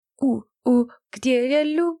Где я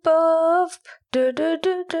любовь?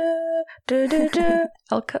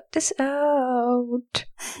 I'll cut this out.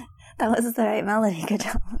 That was the right melody. Good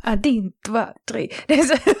job. 1, 2, 3.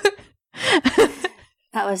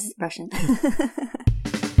 That was Russian.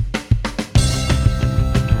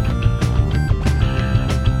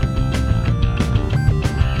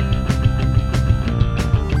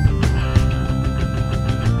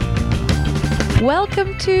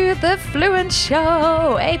 Welcome to The Fluent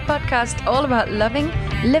Show, a podcast all about loving,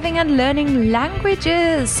 living and learning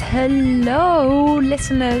languages. Hello,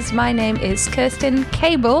 listeners. My name is Kirsten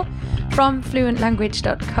Cable from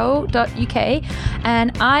fluentlanguage.co.uk,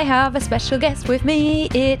 and I have a special guest with me.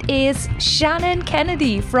 It is Shannon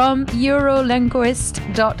Kennedy from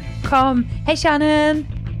eurolinguist.com. Hey, Shannon.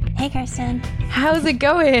 Hey, Kirsten. How's it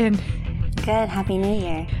going? Good. Happy New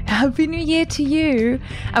Year. Happy New Year to you.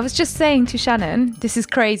 I was just saying to Shannon, this is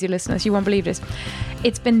crazy, listeners, you won't believe this.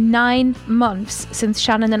 It's been 9 months since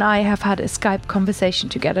Shannon and I have had a Skype conversation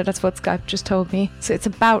together. That's what Skype just told me. So it's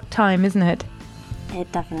about time, isn't it?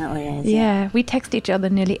 It definitely is. Yeah, we text each other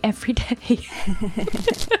nearly every day.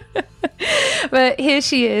 But here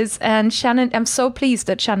she is. And Shannon, I'm so pleased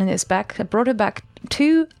that Shannon is back. I brought her back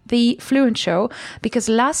to the Fluent Show because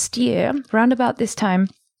last year, round about this time,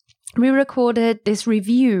 we recorded this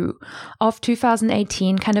review of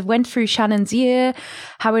 2018, kind of went through Shannon's year,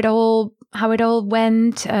 how it all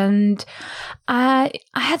went, and I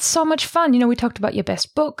had so much fun. You know, we talked about your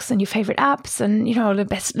best books and your favorite apps and, you know, the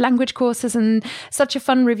best language courses, and such a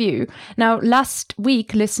fun review. Now, last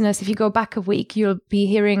week, listeners, if you go back a week, you'll be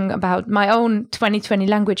hearing about my own 2020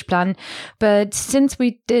 language plan. But since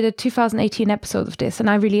we did a 2018 episode of this, and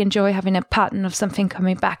I really enjoy having a pattern of something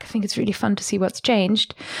coming back, I think it's really fun to see what's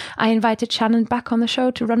changed. I invited Shannon back on the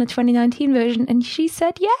show to run a 2019 version, and she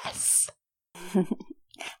said yes.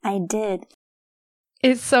 I did.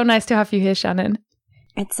 It's so nice to have you here, Shannon.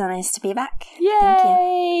 It's so nice to be back. Yay!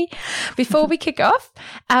 Thank you. Before we kick off,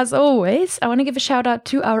 as always, I want to give a shout out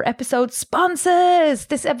to our episode sponsors.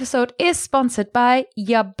 This episode is sponsored by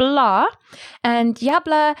Yabla, and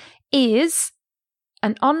Yabla is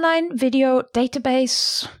an online video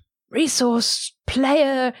database, resource,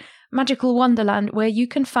 player, magical wonderland where you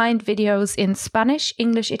can find videos in Spanish,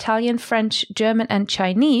 English, Italian, French, German, and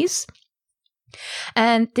Chinese.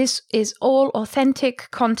 And this is all authentic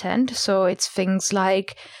content. So it's things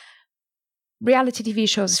like reality TV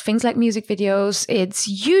shows, things like music videos, it's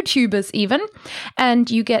YouTubers even. And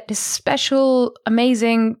you get this special,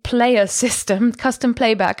 amazing player system, custom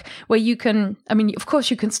playback, where you can, I mean, of course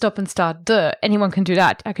you can stop and start. Anyone can do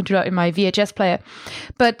that. I can do that in my VHS player.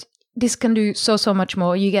 But this can do so much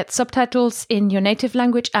more. You get subtitles in your native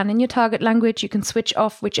language and in your target language. You can switch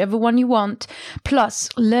off whichever one you want. Plus,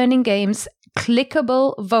 learning games,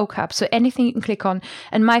 clickable vocab, so anything you can click on.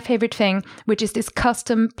 And my favorite thing, which is this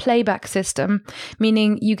custom playback system,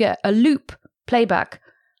 meaning you get a loop playback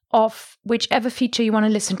of whichever feature you want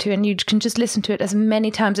to listen to, and you can just listen to it as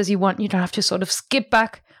many times as you want. You don't have to sort of skip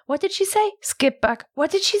back. What did she say? Skip back.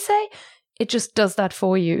 What did she say? It just does that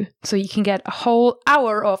for you. So you can get a whole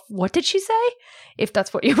hour of what did she say? If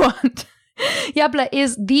that's what you want. Yabla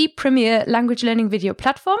is the premier language learning video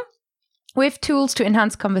platform with tools to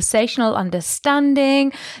enhance conversational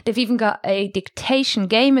understanding. They've even got a dictation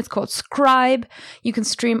game. It's called Scribe. You can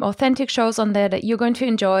stream authentic shows on there that you're going to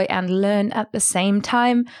enjoy and learn at the same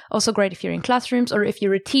time. Also great if you're in classrooms or if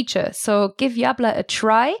you're a teacher. So give Yabla a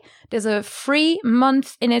try. There's a free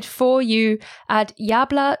month in it for you at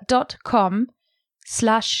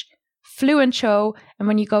yabla.com/Fluent Show. And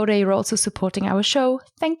when you go there, you're also supporting our show.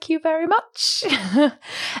 Thank you very much.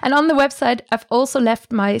 And on the website, I've also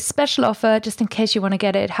left my special offer just in case you want to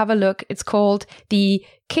get it. Have a look. It's called the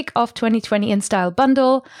Kick-Off 2020 in Style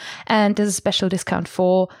Bundle. And there's a special discount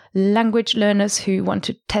for language learners who want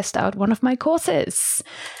to test out one of my courses.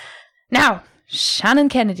 Now, Shannon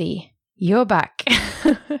Kennedy, you're back.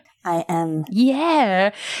 I am.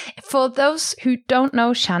 Yeah. For those who don't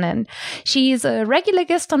know Shannon, she's a regular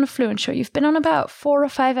guest on the Fluent Show. You've been on about 4 or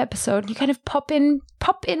 5 episodes. You kind of pop in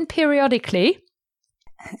periodically.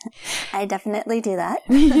 I definitely do that.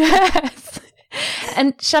 Yes.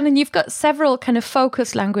 And Shannon, you've got several kind of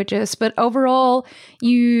focus languages, but overall,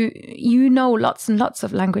 you know lots and lots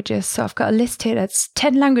of languages. So I've got a list here that's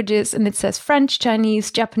 10 languages, and it says French,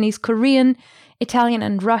 Chinese, Japanese, Korean, Italian,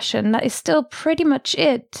 and Russian. That is still pretty much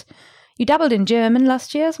it. You dabbled in German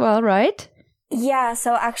last year as well, right? Yeah,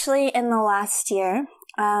 so actually in the last year,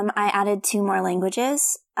 I added 2 more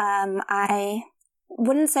languages. I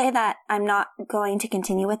wouldn't say that I'm not going to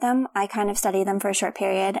continue with them. I kind of studied them for a short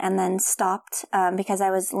period and then stopped because I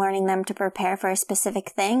was learning them to prepare for a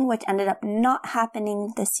specific thing, which ended up not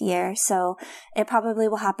happening this year. So it probably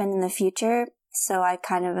will happen in the future. So I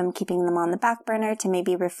kind of am keeping them on the back burner to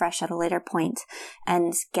maybe refresh at a later point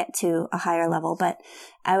and get to a higher level. But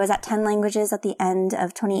I was at 10 languages at the end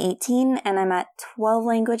of 2018, and I'm at 12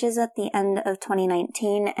 languages at the end of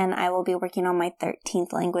 2019, and I will be working on my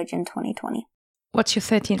 13th language in 2020. What's your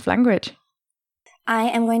 13th language? I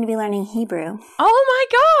am going to be learning Hebrew. Oh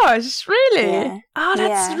my gosh, really? Yeah. Oh,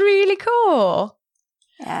 that's really cool.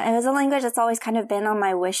 Yeah, it was a language that's always kind of been on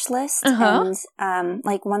my wish list, and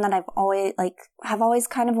like one that I've always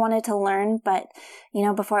kind of wanted to learn. But you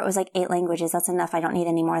know, before it was like 8 languages, that's enough. I don't need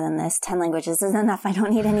any more than this. 10 languages is enough. I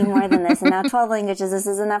don't need any more than this. And now 12 languages, this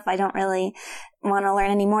is enough. I don't really want to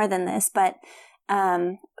learn any more than this. But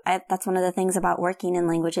that's one of the things about working in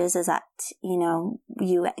languages is that, you know,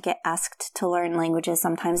 you get asked to learn languages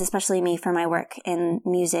sometimes, especially me for my work in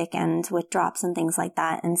music and with drops and things like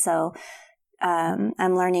that. And so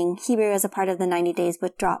I'm learning Hebrew as a part of the 90 Days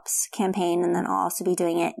with Drops campaign, and then I'll also be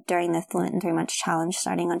doing it during the Fluent in 3 Months Challenge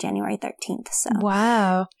starting on January 13th. So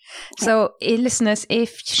wow. Yeah. So listeners,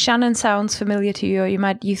 if Shannon sounds familiar to you, or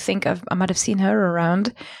you think I might have seen her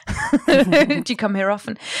around. Do you come here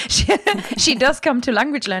often? She does come to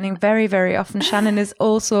language learning very, very often. Shannon is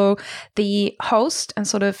also the host and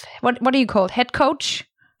sort of, what are you called? Head coach?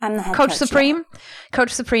 I'm the head Coach Supreme, yeah. Coach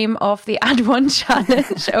Supreme of the Add One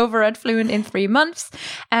Challenge over at Fluent in 3 Months.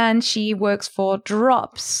 And she works for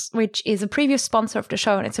Drops, which is a previous sponsor of the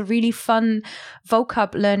show. And it's a really fun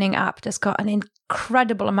vocab learning app that's got an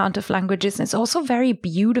incredible amount of languages. And it's also very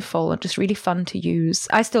beautiful and just really fun to use.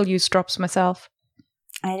 I still use Drops myself.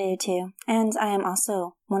 I do too. And I am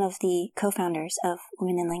also one of the co-founders of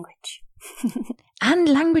Women in Language. And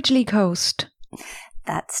Languagely Coast.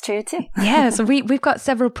 That's true too. Yeah, so we've got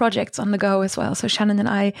several projects on the go as well. So Shannon and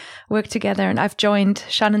I work together, and I've joined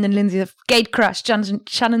Shannon and Lindsay, I've gate crashed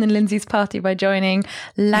Shannon and Lindsay's party by joining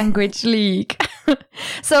Language League.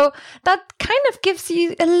 So that kind of gives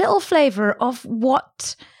you a little flavor of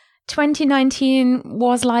what 2019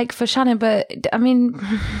 was like for Shannon. But I mean,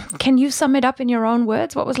 can you sum it up in your own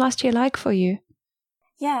words? What was last year like for you?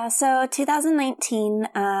 Yeah, so 2019,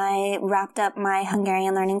 I wrapped up my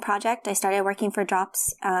Hungarian learning project. I started working for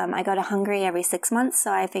Drops. I go to Hungary every 6 months,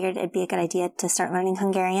 so I figured it'd be a good idea to start learning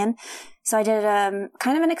Hungarian. So I did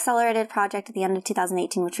kind of an accelerated project at the end of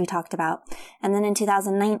 2018, which we talked about. And then in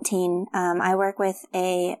 2019, I work with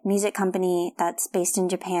a music company that's based in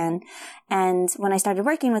Japan. And when I started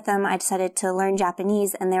working with them, I decided to learn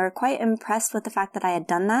Japanese, and they were quite impressed with the fact that I had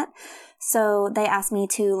done that. So they asked me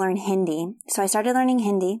to learn Hindi. So I started learning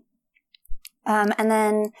Hindi. And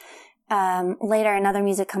then later, another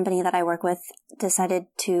music company that I work with decided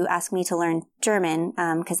to ask me to learn German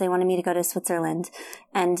because they wanted me to go to Switzerland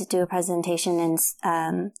and do a presentation in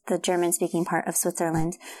the German-speaking part of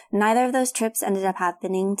Switzerland. Neither of those trips ended up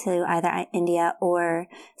happening to either India or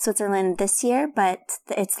Switzerland this year, but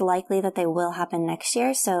it's likely that they will happen next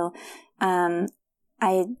year. So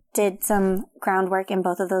I did some groundwork in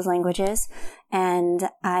both of those languages, and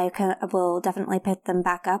I will definitely pick them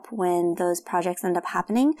back up when those projects end up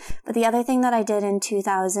happening. But the other thing that I did in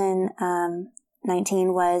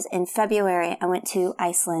 2019 was in February, I went to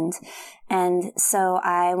Iceland. And so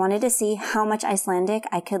I wanted to see how much Icelandic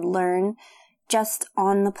I could learn just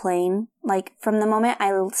on the plane. Like from the moment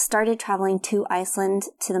I started traveling to Iceland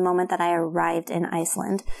to the moment that I arrived in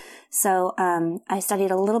Iceland. So I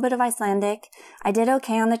studied a little bit of Icelandic. I did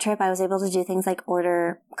okay on the trip. I was able to do things like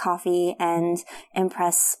order coffee and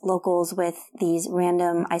impress locals with these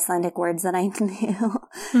random Icelandic words that I knew.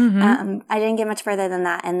 Mm-hmm. I didn't get much further than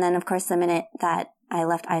that. And then, of course, the minute that I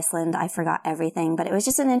left Iceland, I forgot everything. But it was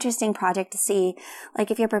just an interesting project to see, like,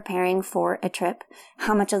 if you're preparing for a trip,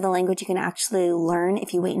 how much of the language you can actually learn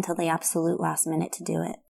if you wait until the absolute last minute to do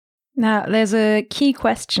it. Now, there's a key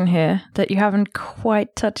question here that you haven't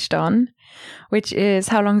quite touched on, which is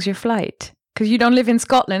how long's your flight? Because you don't live in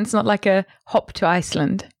Scotland. It's not like a hop to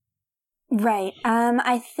Iceland. Right.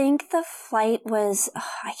 I think the flight was,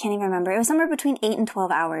 I can't even remember. It was somewhere between 8 and 12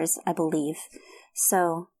 hours, I believe.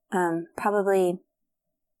 So probably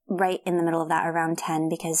right in the middle of that, around 10,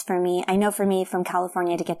 because for me from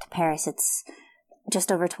California to get to Paris, it's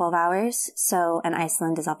just over 12 hours. So, and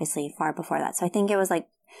Iceland is obviously far before that. So I think it was like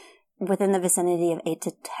within the vicinity of 8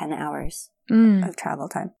 to 10 hours of travel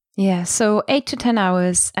time. Yeah, so 8 to 10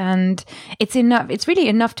 hours, and it's enough. It's really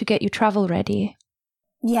enough to get you travel ready.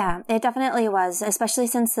 Yeah, it definitely was, especially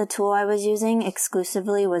since the tool I was using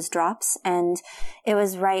exclusively was Drops, and it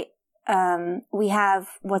was right we have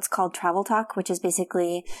what's called Travel Talk, which is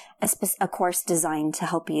basically a course designed to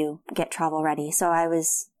help you get travel ready. So I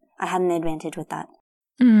had an advantage with that.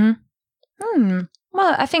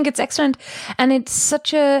 Well, I think it's excellent. And it's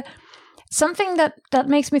something that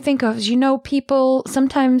makes me think of, people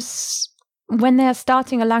sometimes when they're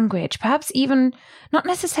starting a language, perhaps even not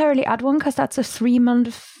necessarily add one because that's a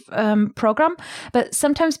 3-month program, but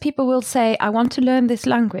sometimes people will say, I want to learn this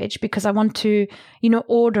language because I want to,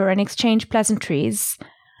 order and exchange pleasantries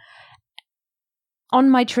on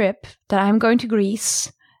my trip that I'm going to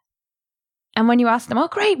Greece. And when you ask them, oh,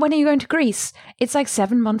 great, when are you going to Greece? It's like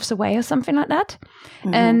 7 months away or something like that.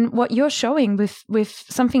 Mm-hmm. And what you're showing with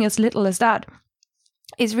something as little as that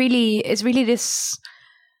is really this,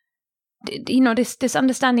 this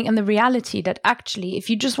understanding and the reality that actually, if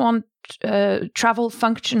you just want travel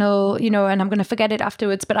functional, and I'm going to forget it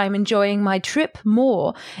afterwards, but I'm enjoying my trip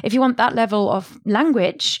more. If you want that level of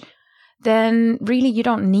language, then really you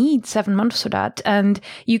don't need 7 months for that. And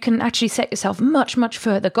you can actually set yourself much, much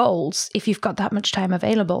further goals if you've got that much time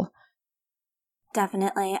available.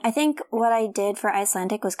 Definitely. I think what I did for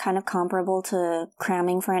Icelandic was kind of comparable to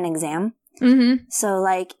cramming for an exam. Mm-hmm. So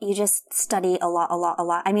like you just study a lot.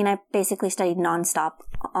 I mean, I basically studied nonstop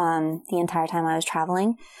the entire time I was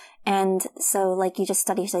traveling. And so like you just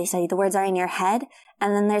study. The words are in your head.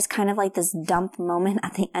 And then there's kind of like this dump moment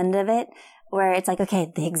at the end of it where it's like,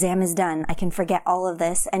 okay, the exam is done. I can forget all of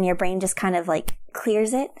this. And your brain just kind of like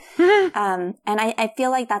clears it. And I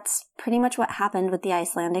feel like that's pretty much what happened with the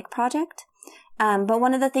Icelandic project. But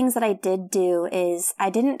one of the things that I did do is I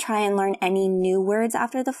didn't try and learn any new words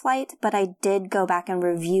after the flight, but I did go back and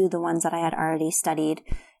review the ones that I had already studied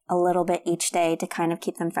a little bit each day to kind of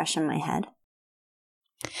keep them fresh in my head.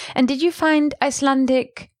 And did you find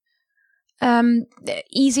Icelandic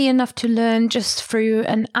easy enough to learn just through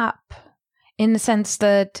an app? In the sense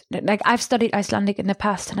that, like, I've studied Icelandic in the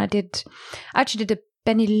past, and I actually did a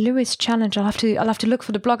Benny Lewis challenge. I'll have to look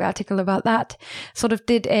for the blog article about that. Sort of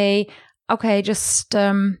did just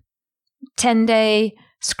 10-day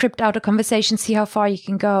script out a conversation, see how far you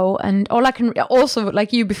can go, and all I can also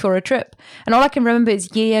like you before a trip, and all I can remember is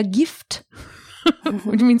yeah gift,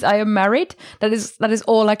 which means I am married. That is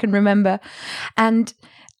all I can remember, and.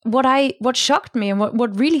 What shocked me and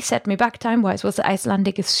what really set me back time-wise was that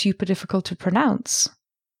Icelandic is super difficult to pronounce.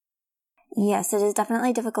 Yes, it is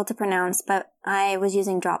definitely difficult to pronounce, but I was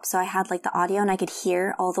using Drops, so I had like the audio and I could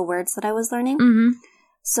hear all the words that I was learning. Mm-hmm.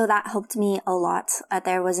 So that helped me a lot.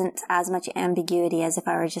 There wasn't as much ambiguity as if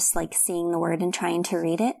I were just like seeing the word and trying to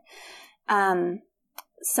read it.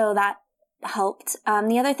 So that helped.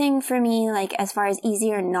 The other thing for me, like as far as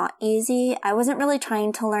easy or not easy, I wasn't really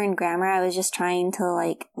trying to learn grammar. I was just trying to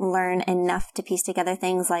like learn enough to piece together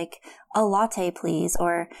things like a latte please,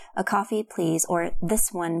 or a coffee please, or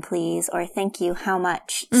this one please, or thank you, how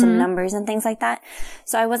much, some numbers and things like that.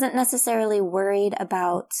 So I wasn't necessarily worried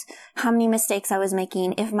about how many mistakes I was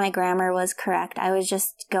making, if my grammar was correct. I was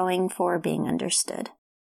just going for being understood.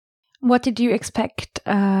 What did you expect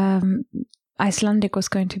Icelandic was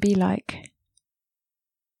going to be like?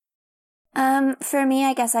 For me,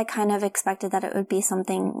 I guess I kind of expected that it would be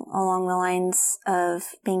something along the lines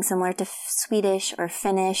of being similar to Swedish or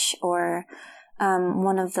Finnish or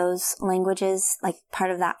one of those languages, like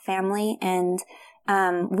part of that family. And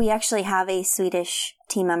we actually have a Swedish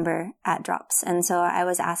team member at Drops. And so I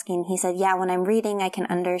was asking, he said, yeah, when I'm reading, I can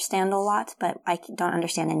understand a lot, but I don't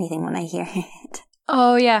understand anything when I hear it.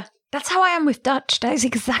 Oh, yeah. That's how I am with Dutch. That is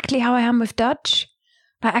exactly how I am with Dutch.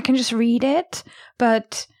 Like, I can just read it,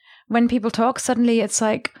 but when people talk, suddenly it's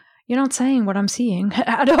like, you're not saying what I'm seeing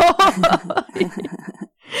at all.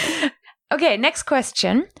 Okay, next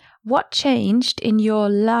question. What changed in your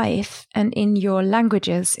life and in your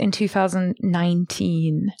languages in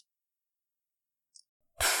 2019?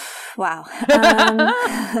 Wow.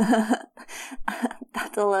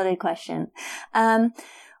 That's a loaded question.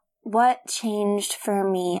 What changed for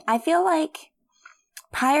me? I feel like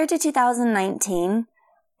prior to 2019,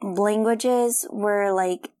 languages were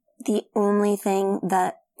like the only thing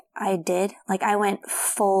that I did. Like I went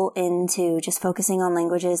full into just focusing on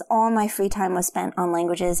languages. All my free time was spent on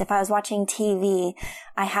languages. If I was watching TV,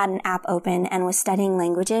 I had an app open and was studying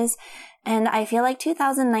languages. And I feel like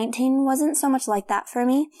 2019 wasn't so much like that for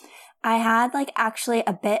me. I had like actually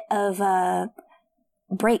a bit of a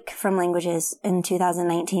break from languages in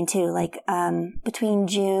 2019 too. Like, between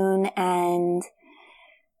June and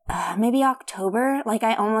maybe October, like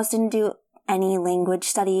I almost didn't do any language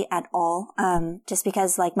study at all, just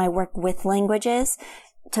because like my work with languages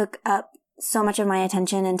took up so much of my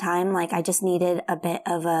attention and time. Like I just needed a bit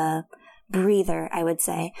of a breather, I would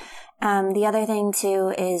say. The other thing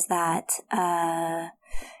too is that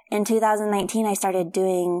in 2019 I started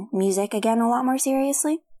doing music again a lot more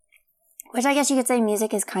seriously, which I guess you could say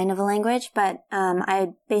music is kind of a language, but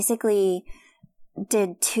I basically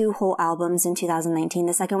did 2 whole albums in 2019.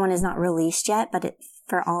 The second one is not released yet, but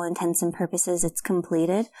for all intents and purposes, it's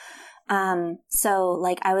completed. So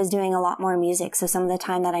like I was doing a lot more music. So some of the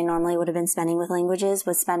time that I normally would have been spending with languages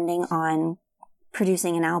was spending on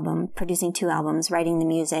producing an album, producing 2 albums, writing the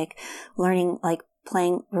music, learning, like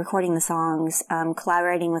playing, recording the songs,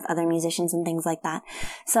 collaborating with other musicians and things like that.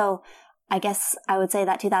 So I guess I would say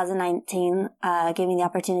that 2019 gave me the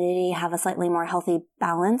opportunity to have a slightly more healthy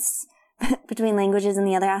balance between languages and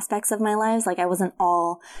the other aspects of my lives. Like I wasn't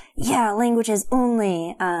all, languages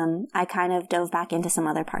only. I kind of dove back into some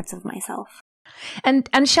other parts of myself. And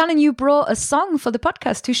Shannon, you brought a song for the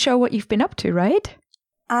podcast to show what you've been up to, right?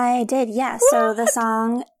 I did, yeah. What? So the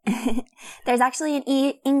song, there's actually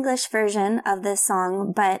an English version of this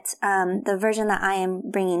song, but the version that I am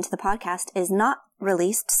bringing to the podcast is not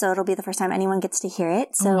released, so it'll be the first time anyone gets to hear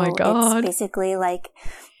it. So oh my God. It's basically like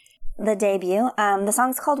the debut. The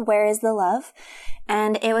song's called Where Is the Love?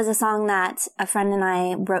 And it was a song that a friend and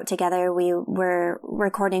I wrote together. We were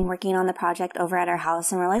working on the project over at our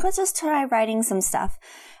house, and we're like, let's just try writing some stuff.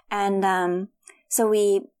 And so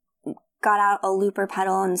we got out a looper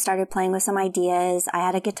pedal and started playing with some ideas. I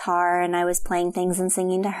had a guitar and I was playing things and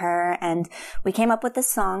singing to her, and we came up with this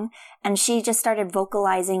song, and she just started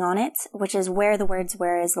vocalizing on it, which is where the words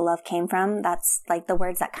 "Where is the love" came from. That's like the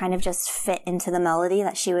words that kind of just fit into the melody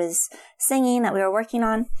that she was singing, that we were working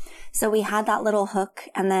on. So we had that little hook,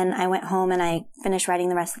 and then I went home and I finished writing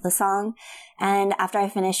the rest of the song. And after I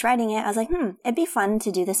finished writing it, I was like, it'd be fun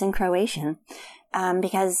to do this in Croatian.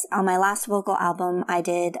 Because on my last vocal album, I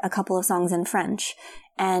did a couple of songs in French.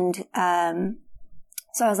 And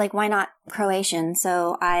so I was like, why not Croatian?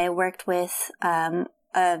 So I worked with a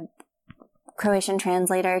Croatian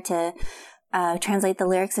translator to translate the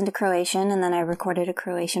lyrics into Croatian, and then I recorded a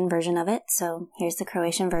Croatian version of it. So here's the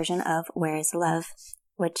Croatian version of Where is the Love,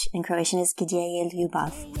 which in Croatian is Gdje je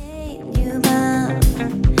ljubav.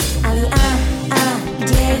 Ali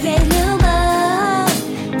gdje je ljubav?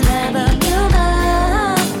 Treba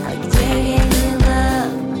ljubav, ali gdje je ljubav?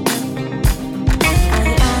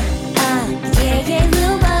 Ali gdje je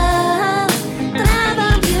ljubav? Treba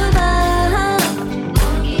ljubav.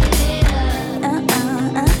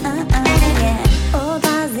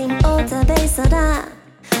 Odlazim od tebe sada,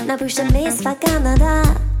 napušta me svaka nada,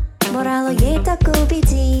 moralo je tako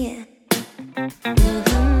biti.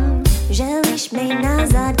 Želiš me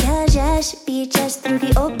nazad, kažeš, pičeš,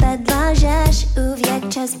 drugi opet lažeš,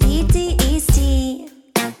 uvijek čas biti isti.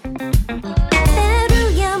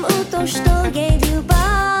 Verujem u to što je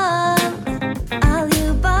ljubav,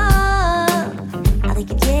 ali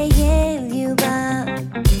gdje je ljubav?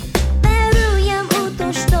 Verujem u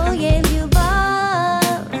to što je ljubav,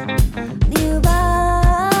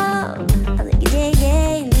 ali gdje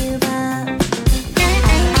je ljubav?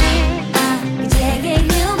 Gdje je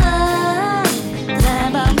ljubav?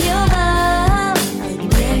 Trebam ljubav, ali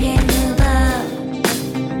gdje je ljubav?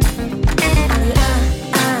 Ali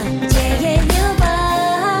gdje je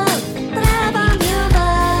ljubav? Trebam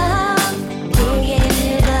ljubav, gdje je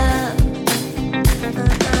ljubav?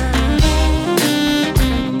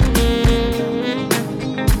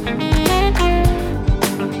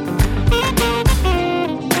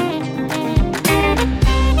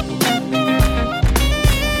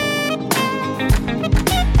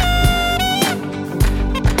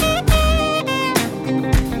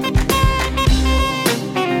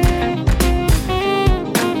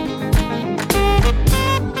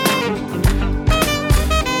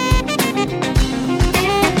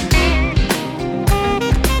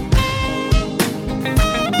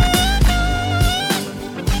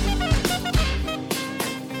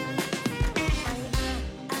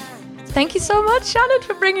 Thank you so much, Shannon,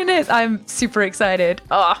 for bringing it. I'm super excited.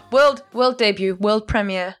 World debut, world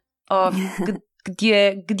premiere of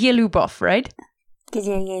Gdje Lubov, right?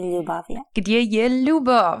 Gdje je ljubav, yeah. Gdje je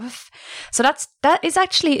lubov. So that is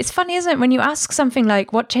actually, it's funny, isn't it? When you ask something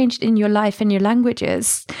like what changed in your life in your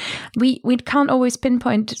languages, we can't always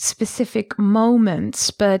pinpoint specific moments,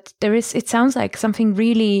 but it sounds like something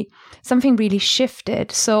really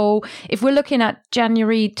shifted. So if we're looking at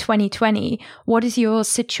January 2020, what is your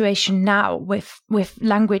situation now with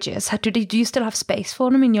languages? Do you still have space for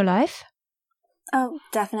them in your life? Oh,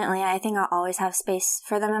 definitely. I think I'll always have space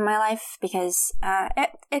for them in my life because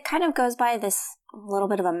it kind of goes by this little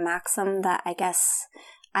bit of a maxim that I guess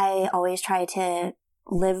I always try to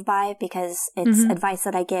live by because it's advice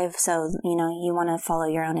that I give. So, you want to follow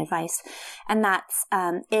your own advice. And that's,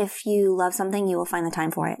 if you love something, you will find the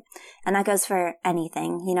time for it. And that goes for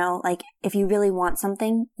anything, like if you really want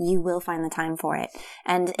something, you will find the time for it.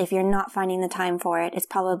 And if you're not finding the time for it, it's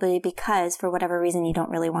probably because for whatever reason, you don't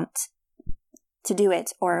really want to do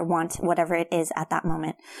it or want whatever it is at that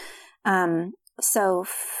moment. So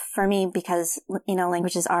for me, because,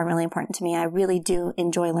 languages are really important to me, I really do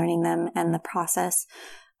enjoy learning them and the process.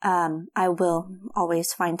 I will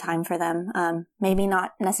always find time for them. Maybe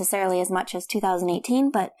not necessarily as much as 2018,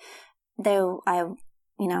 but though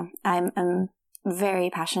I'm very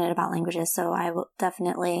passionate about languages. So I will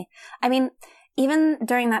definitely, even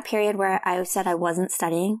during that period where I said I wasn't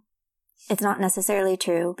studying, it's not necessarily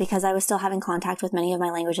true because I was still having contact with many of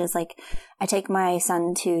my languages. Like I take my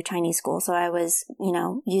son to Chinese school. So I was,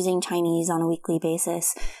 using Chinese on a weekly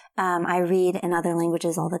basis. I read in other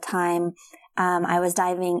languages all the time. I was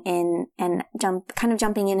diving in and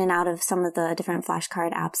jumping in and out of some of the different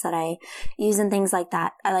flashcard apps that I use and things like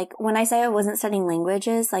that. When I say I wasn't studying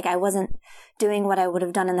languages, I wasn't doing what I would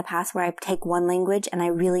have done in the past where I take one language and I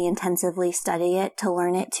really intensively study it to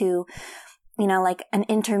learn it to an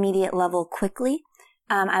intermediate level quickly.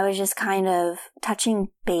 I was just kind of touching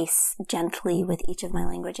base gently with each of my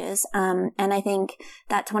languages. And I think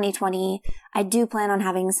that 2020, I do plan on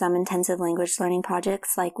having some intensive language learning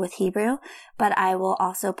projects like with Hebrew, but I will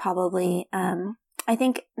also probably, I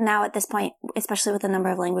think now at this point, especially with the number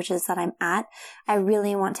of languages that I'm at, I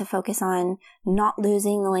really want to focus on not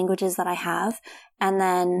losing the languages that I have and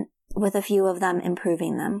then with a few of them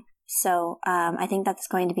improving them. So I think that's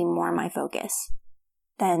going to be more my focus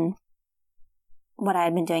than what I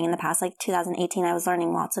had been doing in the past. Like 2018, I was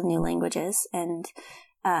learning lots of new languages. And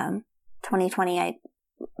 2020,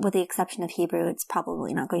 with the exception of Hebrew, it's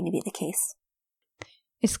probably not going to be the case.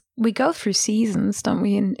 We go through seasons, don't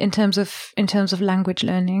we, in terms of language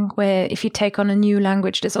learning, where if you take on a new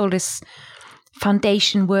language, there's all this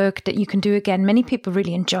foundation work that you can do again. Many people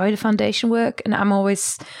really enjoy the foundation work, and I'm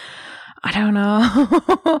always... I don't know.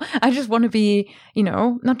 I just want to be,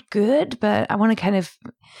 not good, but I want to kind of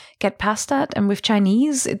get past that. And with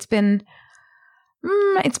Chinese, it's been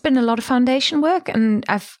a lot of foundation work, and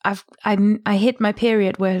I hit my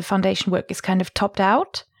period where foundation work is kind of topped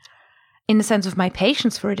out, in the sense of my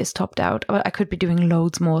patience for it is topped out. But I could be doing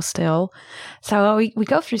loads more still. So we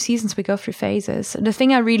go through seasons, we go through phases. The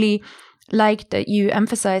thing I really like that you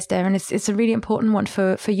emphasized there, and it's a really important one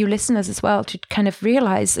for you listeners as well, to kind of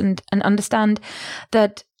realize and understand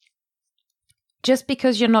that just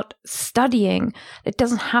because you're not studying, it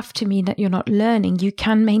doesn't have to mean that you're not learning. You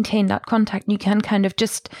can maintain that contact. You can kind of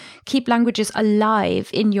just keep languages alive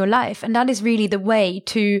in your life. And that is really the way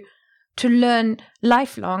to learn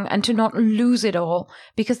lifelong and to not lose it all,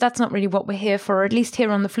 because that's not really what we're here for. At least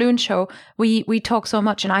here on the Fluent Show, we talk so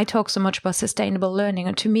much, and I talk so much about sustainable learning,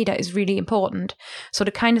 and to me that is really important. So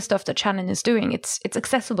the kind of stuff that Shannon is doing, it's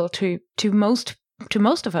accessible to most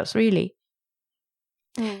of us, really.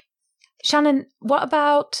 Shannon, what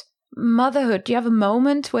about motherhood? Do you have a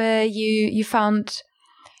moment where you found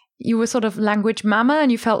you were sort of language mama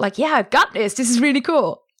and you felt like, yeah, I've got this. This is really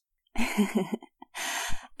cool.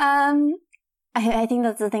 I think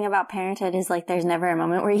that's the thing about parenthood is there's never a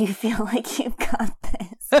moment where you feel like you've got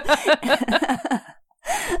this.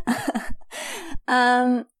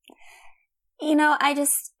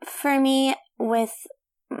 For me, with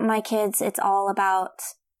my kids, it's all about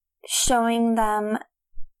showing them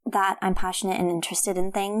that I'm passionate and interested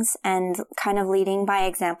in things and kind of leading by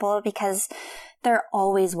example, because they're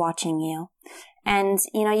always watching you. And,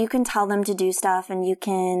 you can tell them to do stuff and you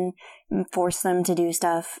can force them to do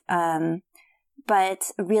stuff.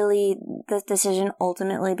 But really the decision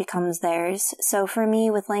ultimately becomes theirs. So for me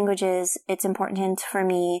with languages, it's important for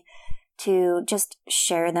me to just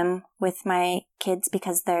share them with my kids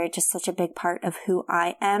because they're just such a big part of who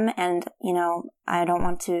I am. And, I don't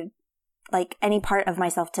want to any part of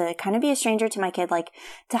myself to kind of be a stranger to my kid,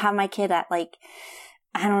 to have my kid at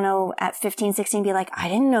I don't know, at 15, 16, be I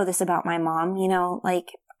didn't know this about my mom,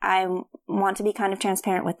 I want to be kind of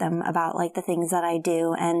transparent with them about the things that I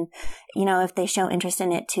do. And, if they show interest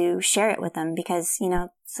in it, to share it with them, because,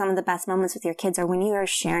 some of the best moments with your kids are when you are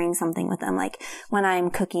sharing something with them, when I'm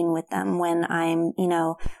cooking with them, when I'm,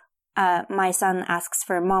 my son asks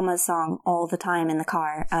for Mama's song all the time in the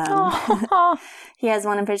car. He has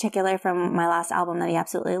one in particular from my last album that he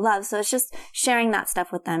absolutely loves. So it's just sharing that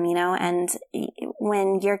stuff with them, and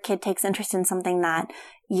when your kid takes interest in something that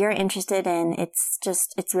you're interested in, it's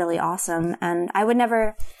really awesome. And I would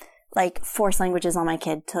never force languages on my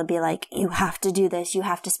kid to be you have to do this. You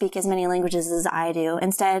have to speak as many languages as I do.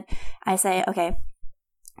 Instead, I say, okay,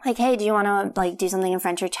 like, hey, do you want to like do something in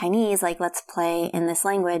French or Chinese? Like, let's play in this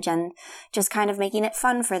language, and just kind of making it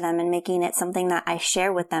fun for them and making it something that I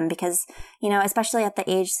share with them, because, you know, especially at the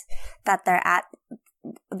age that they're at,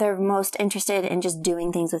 they're most interested in just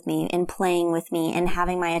doing things with me, in playing with me, and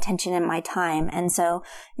having my attention and my time. And so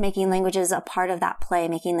making languages a part of that play,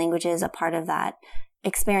 making languages a part of that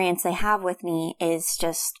experience they have with me is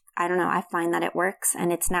just, I don't know, I find that it works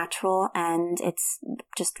and it's natural and it's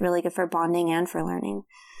just really good for bonding and for learning.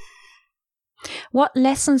 What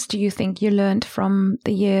lessons do you think you learned from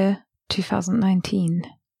the year 2019?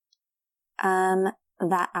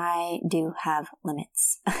 That I do have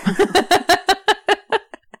limits.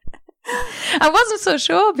 I wasn't so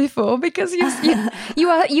sure before, because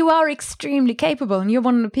you are extremely capable, and you're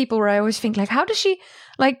one of the people where I always think, like, how does she,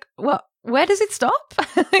 like, well, where does it stop?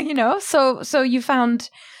 You know, so you found,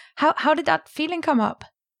 how did that feeling come up?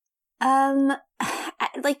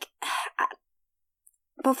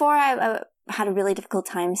 Before I had a really difficult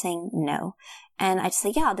time saying no, and I just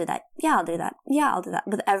say, yeah, I'll do that. Yeah, I'll do that. Yeah, I'll do that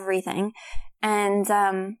with everything. And,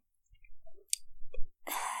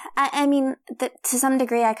 I mean, to some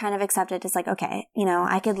degree, I kind of accept it as like, okay, you know,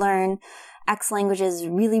 I could learn X languages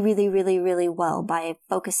really, really, really, really well by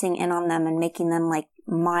focusing in on them and making them like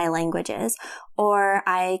my languages. Or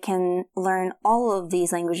I can learn all of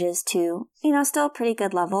these languages to, you know, still a pretty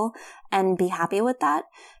good level and be happy with that.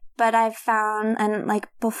 But I've found, and like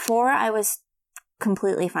before I was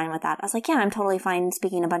completely fine with that. I was like, yeah, I'm totally fine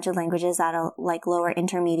speaking a bunch of languages at a like lower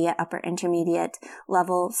intermediate, upper intermediate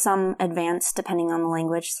level, some advanced depending on the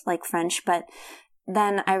language, like French. But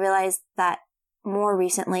then I realized that more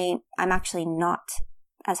recently, I'm actually not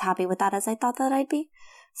as happy with that as I thought that I'd be.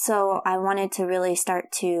 So I wanted to really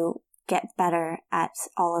start to get better at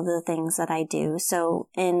all of the things that I do. So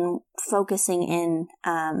in focusing in,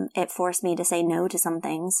 it forced me to say no to some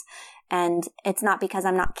things. And it's not because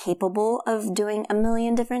I'm not capable of doing a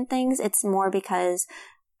million different things. It's more because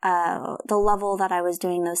the level that I was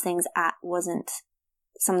doing those things at wasn't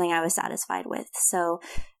something I was satisfied with. So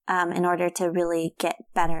in order to really get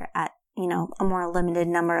better at, you know, a more limited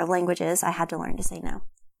number of languages, I had to learn to say no.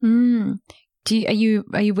 Are you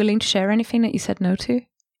willing to share anything that you said no to?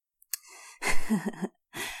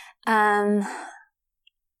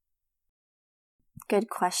 Good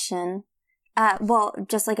question. Well,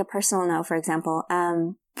 just like a personal no, for example,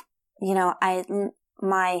 you know,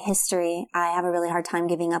 my history, I have a really hard time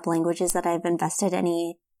giving up languages that I've invested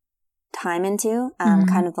any time into,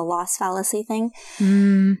 kind of the loss fallacy thing.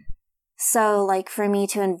 So like for me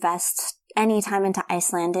to invest any time into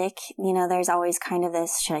Icelandic, you know, there's always kind of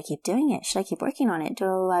this, should I keep doing it? Should I keep working on it?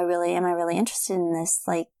 Am I really interested in this?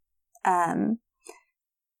 Like,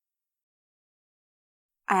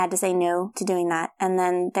 I had to say no to doing that. And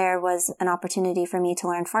then there was an opportunity for me to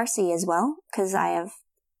learn Farsi as well, because I have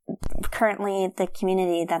currently the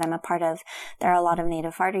community that I'm a part of, there are a lot of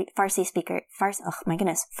native Farsi speakers,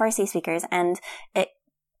 and it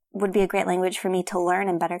would be a great language for me to learn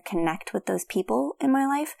and better connect with those people in my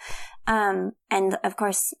life. And of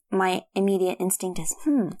course, my immediate instinct is,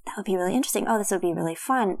 that would be really interesting. Oh, this would be really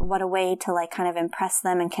fun. What a way to like kind of impress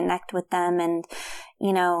them and connect with them and,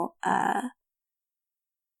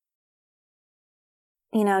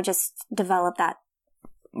 just develop that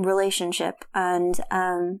relationship. And,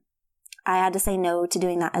 I had to say no to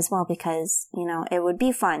doing that as well because, it would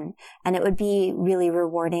be fun and it would be really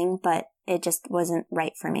rewarding, but it just wasn't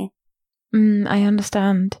right for me. I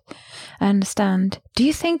understand. Do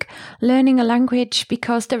you think learning a language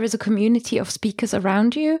because there is a community of speakers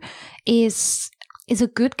around you is a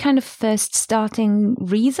good kind of first starting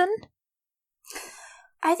reason?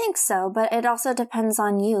 I think so, but it also depends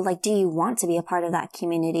on you. Like, do you want to be a part of that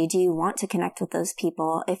community? Do you want to connect with those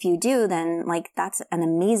people? If you do, then that's an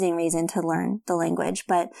amazing reason to learn the language.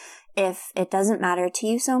 But if it doesn't matter to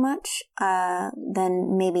you so much,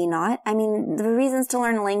 then maybe not. I mean, the reasons to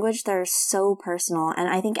learn a language, they're so personal. And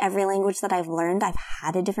I think every language that I've learned, I've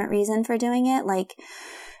had a different reason for doing it. Like,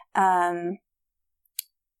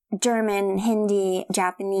 German, Hindi,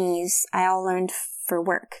 Japanese, I all learned for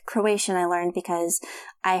work. Croatian I learned because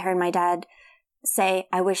I heard my dad say,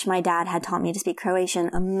 I wish my dad had taught me to speak Croatian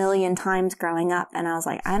a million times growing up. And I was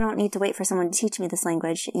like, I don't need to wait for someone to teach me this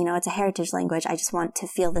language. It's a heritage language. I just want to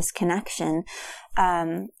feel this connection.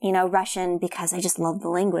 Russian because I just love the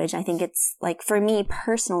language. I think it's like, for me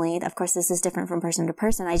personally, of course, this is different from person to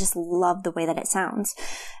person. I just love the way that it sounds.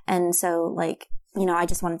 And so I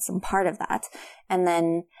just wanted some part of that. And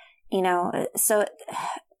then, so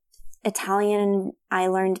Italian I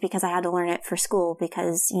learned because I had to learn it for school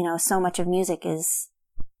because, so much of music is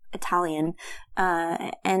Italian.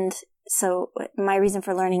 And so my reason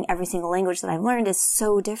for learning every single language that I've learned is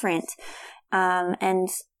so different. And,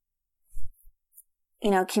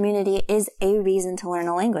 community is a reason to learn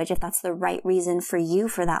a language. If that's the right reason for you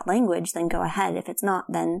for that language, then go ahead. If it's not,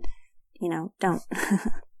 then, don't.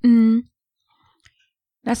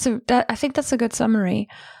 I think that's a good summary.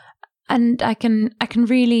 And I can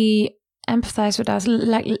really empathize with us.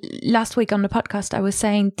 Like last week on the podcast, I was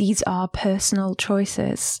saying these are personal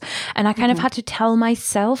choices. And I kind of had to tell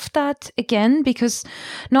myself that again, because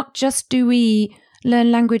not just do we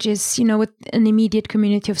learn languages, with an immediate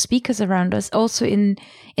community of speakers around us, also in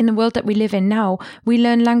the world that we live in now, we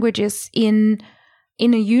learn languages in a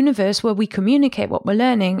universe where we communicate what we're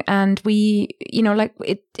learning, and we,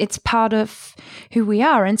 it's part of who we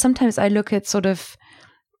are. And sometimes I look at sort of,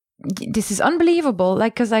 this is unbelievable,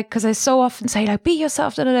 like, because I so often say, like, be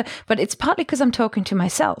yourself, da, da, da. But it's partly because I'm talking to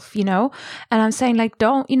myself, and I'm saying, like,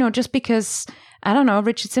 don't, just because, I don't know,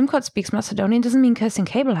 Richard Simcoe speaks Macedonian doesn't mean Kirsten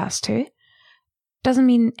Cable has to. Doesn't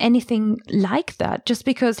mean anything like that. Just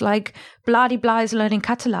because, like, Bloody Blah is learning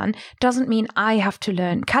Catalan doesn't mean I have to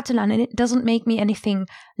learn Catalan, and it doesn't make me anything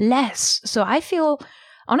less. So I feel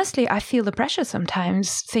the pressure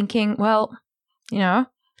sometimes, thinking, well,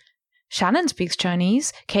 Shannon speaks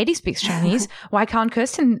Chinese, Katie speaks Chinese. Why can't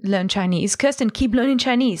Kirsten learn Chinese? Kirsten, keep learning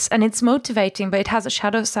Chinese. And it's motivating, but it has a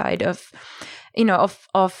shadow side of,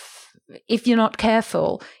 of if you're not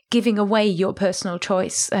careful, giving away your personal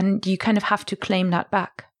choice, and you kind of have to claim that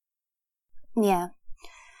back. Yeah.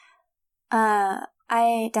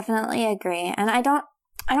 I definitely agree. And I don't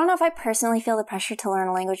know if I personally feel the pressure to learn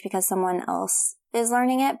a language because someone else is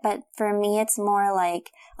learning it, but for me, it's more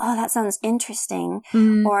like, oh, that sounds interesting.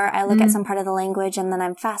 Or I look at some part of the language and then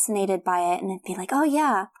I'm fascinated by it, and it'd be like, oh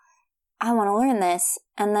yeah, I want to learn this.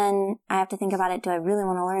 And then I have to think about it. Do I really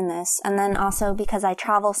want to learn this? And then also because I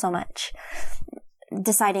travel so much,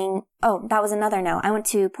 deciding, oh, that was another no. I went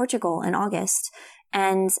to Portugal in August,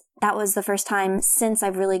 and that was the first time since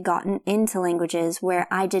I've really gotten into languages where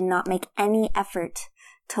I did not make any effort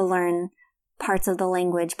to learn parts of the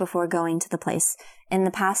language before going to the place. In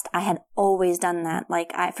the past, I had always done that.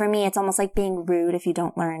 Like, for me, it's almost like being rude if you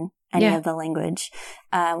don't learn any of the language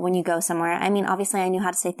when you go somewhere. I mean, obviously, I knew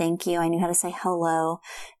how to say thank you. I knew how to say hello,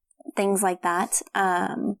 things like that.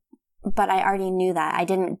 But I already knew that. I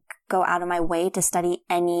didn't go out of my way to study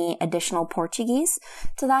any additional Portuguese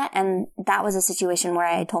to that. And that was a situation where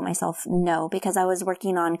I told myself no, because I was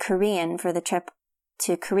working on Korean for the trip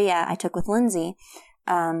to Korea I took with Lindsay.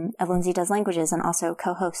 Of Lindsay Does Languages, and also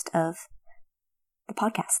co-host of the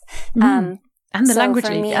podcast. And the Language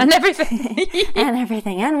League, and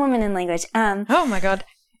everything. and Women in Language. Oh my God.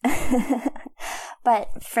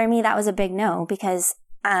 But for me, that was a big no, because,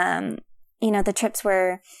 the trips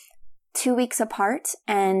were 2 weeks apart,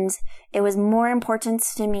 and it was more important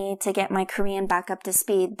to me to get my Korean back up to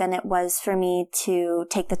speed than it was for me to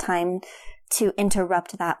take the time to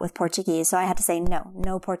interrupt that with Portuguese. So I had to say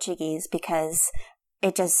no Portuguese, because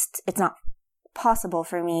it's not possible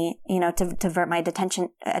for me, to divert my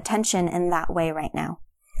attention in that way right now.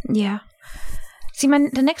 Yeah. See,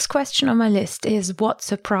 the next question on my list is what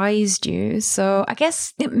surprised you? So I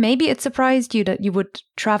guess maybe it surprised you that you would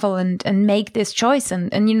travel and make this choice,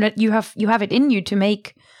 and you have it in you to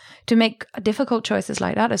make difficult choices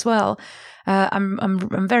like that as well.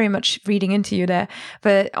 I'm very much reading into you there,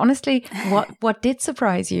 but honestly, what did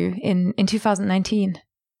surprise you in 2019?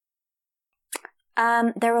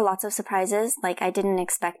 There were lots of surprises. Like, I didn't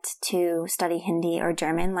expect to study Hindi or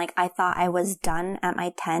German. Like, I thought I was done at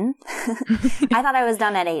my 10. I thought I was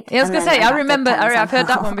done at 8. Yeah, I was going to say, I remember, I've heard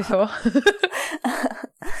that one before.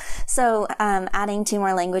 So, adding 2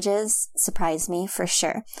 more languages surprised me for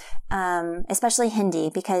sure. Especially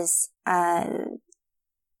Hindi, because, my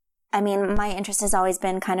interest has always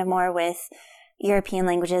been kind of more with European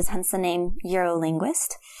languages, hence the name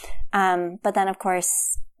Eurolinguist. But then, of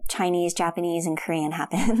course, Chinese, Japanese, and Korean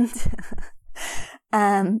happened.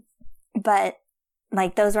 But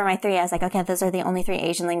like, those were my 3. I was like, okay, those are the only 3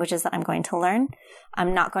 Asian languages that I'm going to learn.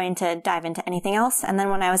 I'm not going to dive into anything else. And then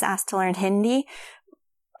when I was asked to learn Hindi,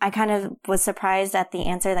 I kind of was surprised at the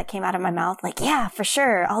answer that came out of my mouth. Like, yeah, for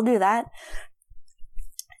sure, I'll do that.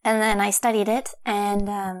 And then I studied it, and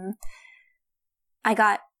I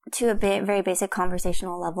got to a very basic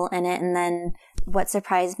conversational level in it. And then what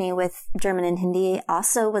surprised me with German and Hindi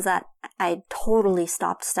also was that I totally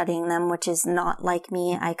stopped studying them, which is not like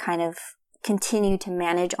me. I kind of continue to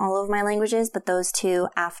manage all of my languages, but those 2,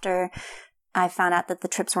 after I found out that the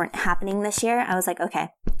trips weren't happening this year, I was like, okay,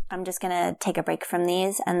 I'm just going to take a break from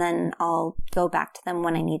these, and then I'll go back to them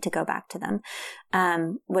when I need to go back to them,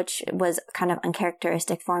 which was kind of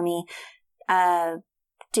uncharacteristic for me.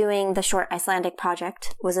 doing the short Icelandic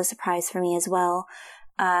project was a surprise for me as well.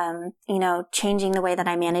 Changing the way that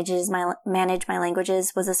I manage my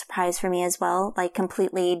languages was a surprise for me as well, like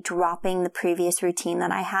completely dropping the previous routine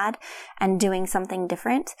that I had and doing something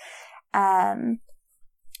different.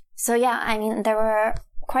 So yeah, I mean, there were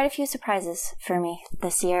quite a few surprises for me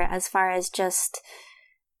this year as far as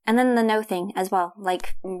and then the no thing as well,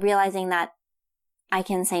 like realizing that I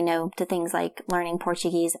can say no to things like learning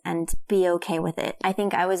Portuguese and be okay with it. I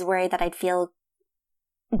think I was worried that I'd feel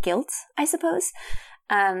guilt, I suppose,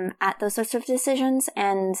 at those sorts of decisions.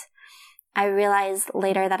 And I realized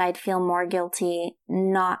later that I'd feel more guilty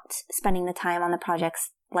not spending the time on the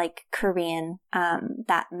projects like Korean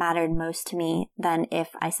that mattered most to me than if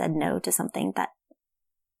I said no to something that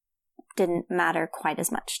didn't matter quite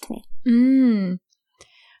as much to me.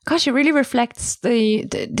 Gosh, it really reflects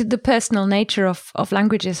the personal nature of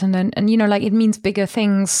languages, and like it means bigger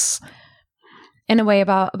things in a way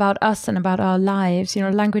about us and about our lives.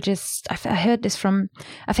 Languages. I heard this from,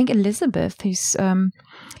 I think, Elizabeth, who's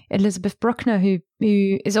Elizabeth Bruckner, who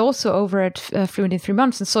is also over at Fluent in 3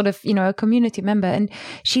 Months and sort of a community member, and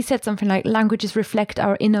she said something like, languages reflect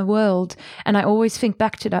our inner world, and I always think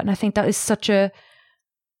back to that, and I think that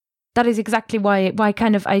is exactly why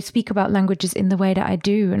kind of I speak about languages in the way that I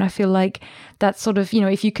do. And I feel like that sort of,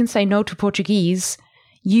 if you can say no to Portuguese,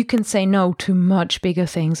 you can say no to much bigger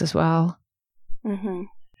things as well. Mm-hmm.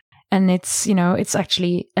 And it's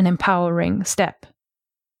actually an empowering step.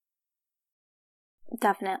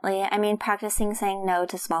 Definitely. I mean, practicing saying no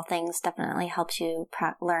to small things definitely helps you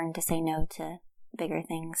learn to say no to bigger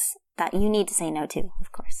things that you need to say no to,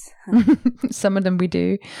 of course. Some of them we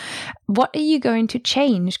do. What are you going to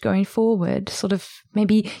change going forward? Sort of,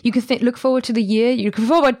 maybe you can look forward to the year, you look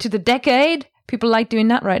forward to the decade. People like doing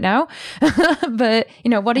that right now. But,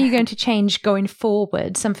 what are you going to change going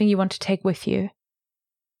forward? Something you want to take with you?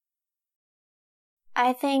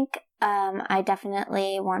 I think I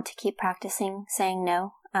definitely want to keep practicing saying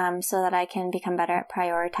no, so that I can become better at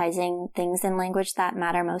prioritizing things in language that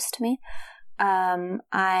matter most to me.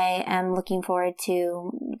 I am looking forward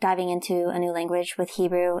to diving into a new language with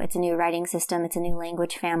Hebrew. It's a new writing system. It's a new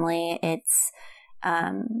language family. It's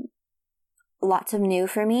lots of new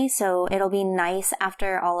for me. So it'll be nice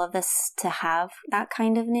after all of this to have that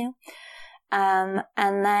kind of new. And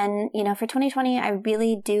then, for 2020, I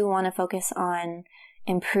really do want to focus on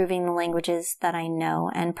improving the languages that I know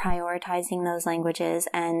and prioritizing those languages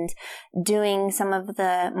and doing some of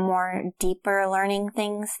the more deeper learning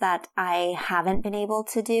things that I haven't been able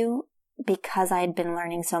to do because I'd been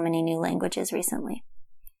learning so many new languages recently.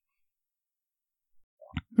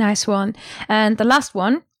 Nice one. And the last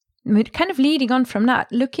one, kind of leading on from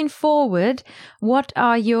that, looking forward, what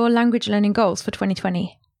are your language learning goals for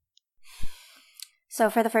 2020? So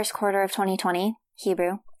for the first quarter of 2020,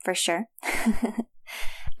 Hebrew, for sure.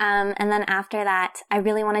 And then after that, I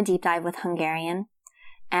really want to deep dive with Hungarian,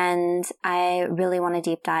 and I really want to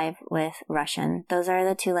deep dive with Russian. Those are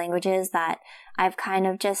the two languages that I've kind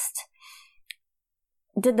of just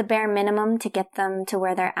did the bare minimum to get them to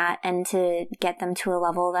where they're at and to get them to a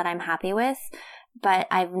level that I'm happy with. But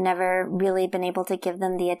I've never really been able to give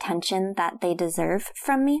them the attention that they deserve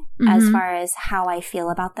from me as far as how I feel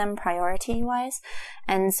about them priority-wise.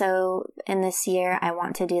 And so in this year, I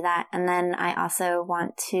want to do that. And then I also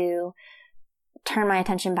want to turn my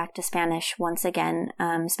attention back to Spanish once again.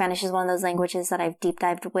 Spanish is one of those languages that I've deep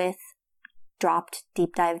dived with, dropped,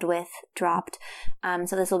 deep dived with, dropped.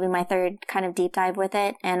 So this will be my third kind of deep dive with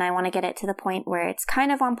it. And I want to get it to the point where it's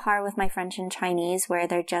kind of on par with my French and Chinese, where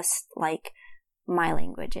they're just like my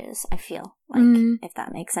languages, I feel like, if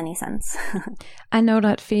that makes any sense. I know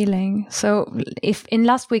that feeling. So if in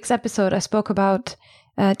last week's episode I spoke about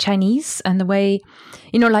Chinese and the way,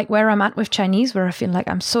 like where I'm at with Chinese, where I feel like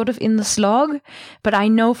I'm sort of in the slog, but I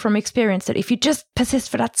know from experience that if you just persist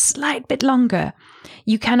for that slight bit longer,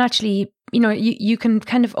 you can actually, you can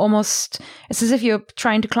kind of almost, it's as if you're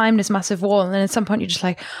trying to climb this massive wall, and then at some point you're just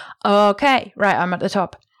like, okay, right, I'm at the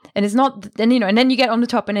top. And it's not, and then you get on the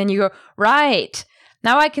top and then you go, right,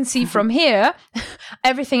 now I can see from here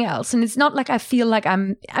everything else. And it's not like I feel like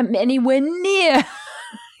I'm anywhere near,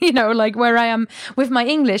 like where I am with my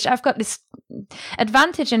English. I've got this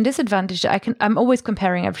advantage and disadvantage that I'm always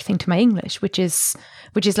comparing everything to my English, which is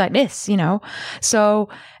like this, So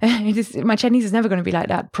my Chinese is never going to be like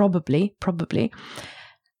that, probably.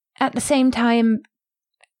 At the same time,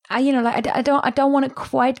 I don't want to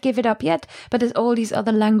quite give it up yet, but there's all these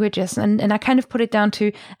other languages, and I kind of put it down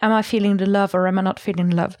to, am I feeling the love or am I not feeling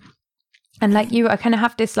the love? And like you, I kind of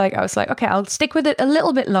have this, I was like, okay, I'll stick with it a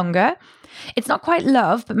little bit longer. It's not quite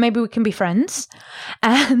love, but maybe we can be friends.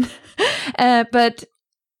 And, but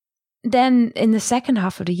then in the second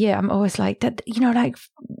half of the year, I'm always like that, like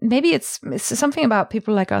maybe it's something about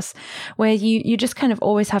people like us where you just kind of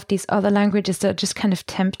always have these other languages that are just kind of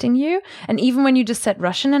tempting you. And even when you just said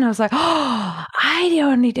Russian, and I was like, oh, I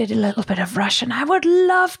only did a little bit of Russian. I would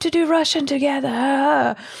love to do Russian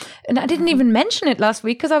together. And I didn't even mention it last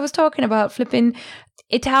week because I was talking about flipping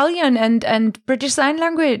Italian and British Sign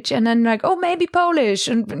Language, and then like, oh, maybe Polish,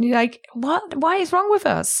 and like, what? Why is wrong with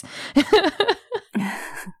us?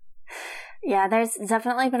 Yeah, there's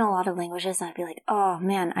definitely been a lot of languages that I'd be like, oh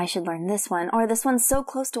man, I should learn this one, or this one's so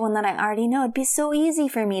close to one that I already know, it'd be so easy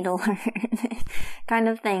for me to learn, kind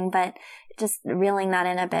of thing. But just reeling that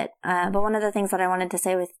in a bit. But one of the things that I wanted to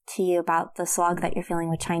say to you about the slog that you're feeling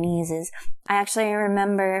with Chinese is, I actually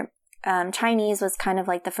remember Chinese was kind of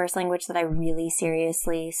like the first language that I really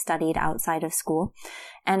seriously studied outside of school.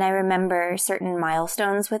 And I remember certain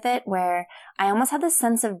milestones with it where I almost had this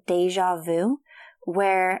sense of deja vu,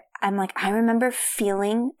 where I'm like, I remember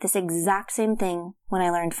feeling this exact same thing when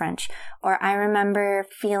I learned French. Or I remember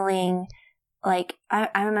feeling like,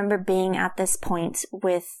 I remember being at this point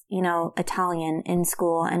with, Italian in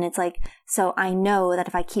school. And it's like, so I know that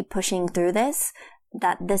if I keep pushing through this,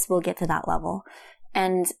 that this will get to that level.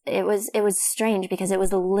 And it was strange because it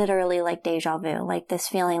was literally like deja vu, like this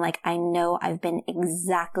feeling like I know I've been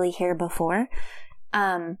exactly here before.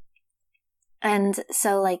 And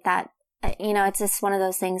so like that, it's just one of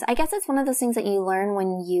those things. I guess it's one of those things that you learn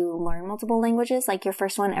when you learn multiple languages. Like your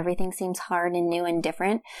first one, everything seems hard and new and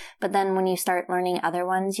different. But then when you start learning other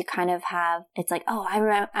ones, you kind of have, it's like, oh,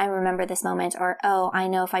 I remember this moment, or, oh, I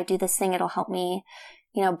know if I do this thing, it'll help me,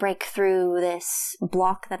 break through this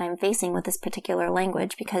block that I'm facing with this particular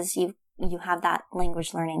language, because you have that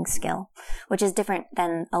language learning skill, which is different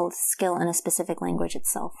than a skill in a specific language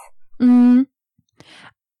itself. Mm.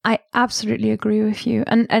 I absolutely agree with you.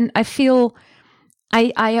 And I feel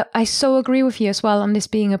I so agree with you as well on this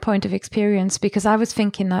being a point of experience, because I was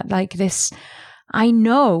thinking that like this, I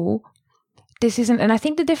know this isn't, and I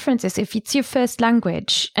think the difference is if it's your first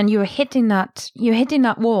language and you're hitting that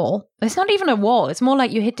wall, it's not even a wall. It's more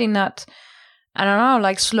like you're hitting that, I don't know,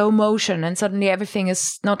 like slow motion, and suddenly everything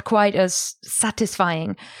is not quite as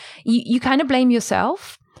satisfying. You kind of blame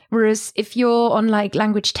yourself. Whereas if you're on like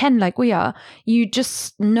language 10, like we are, you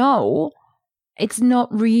just know it's not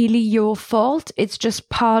really your fault. It's just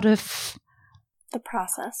part of the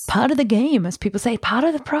process. Part of the game, as people say, part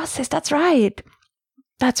of the process. That's right.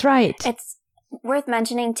 That's right. It's worth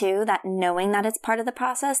mentioning too that knowing that it's part of the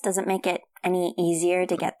process doesn't make it any easier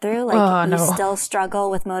to get through. Like you still struggle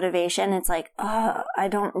with motivation. It's like, oh, I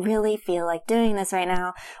don't really feel like doing this right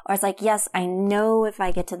now. Or it's like, yes, I know if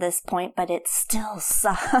I get to this point, but it still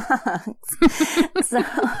sucks. So,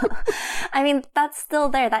 I mean, that's still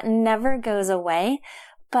there. That never goes away.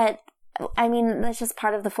 But I mean, that's just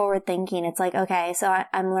part of the forward thinking. It's like, okay, so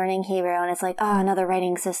I'm learning Hebrew, and it's like, oh, another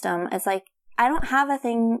writing system. It's like, I don't have a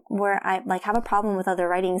thing where I like have a problem with other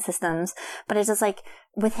writing systems, but it's just like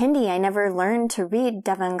with Hindi, I never learned to read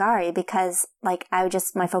Devanagari because like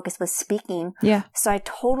my focus was speaking. Yeah. So I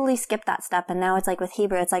totally skipped that step. And now it's like with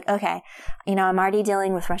Hebrew, it's like, okay, I'm already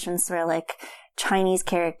dealing with Russian Cyrillic, Chinese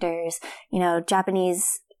characters,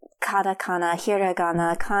 Japanese katakana,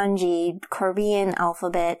 hiragana, kanji, Korean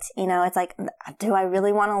alphabet. It's like, do I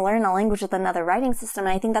really want to learn a language with another writing system?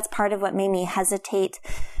 And I think that's part of what made me hesitate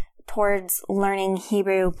towards learning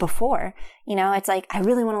Hebrew before. It's like, I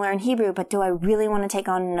really want to learn Hebrew, but do I really want to take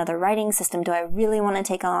on another writing system? Do I really want to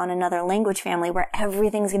take on another language family where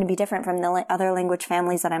everything's going to be different from the other language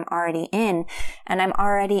families that I'm already in? And I'm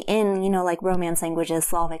already in, like Romance languages,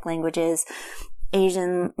 Slavic languages,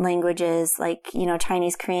 Asian languages, like,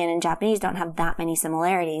 Chinese, Korean, and Japanese don't have that many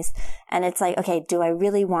similarities. And it's like, okay, do I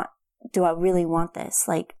really want this?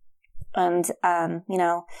 Like, and,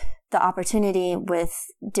 the opportunity with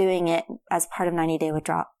doing it as part of 90 Days with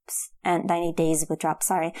Drops. And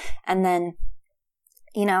then,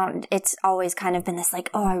 it's always kind of been this like,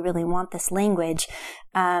 oh, I really want this language.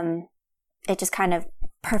 It just kind of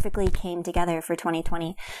perfectly came together for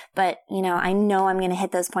 2020. But, I know I'm going to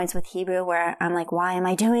hit those points with Hebrew where I'm like, why am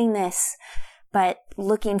I doing this? But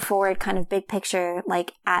looking forward, kind of big picture,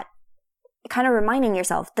 like at kind of reminding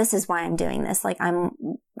yourself, this is why I'm doing this. Like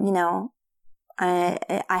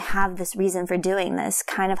I have this reason for doing this,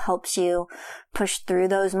 kind of helps you push through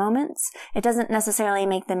those moments. It doesn't necessarily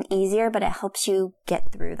make them easier, but it helps you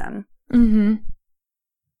get through them. Mm-hmm.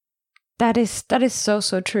 That is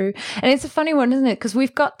so true. And it's a funny one, isn't it? Because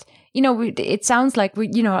we've got, it sounds like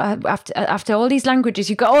after all these languages,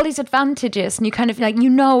 you got all these advantages, and you kind of like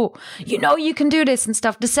you can do this and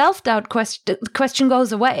stuff. The self-doubt question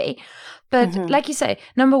goes away. But like you say,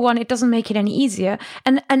 number one, it doesn't make it any easier.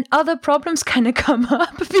 And other problems kind of come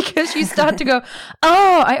up because you start to go,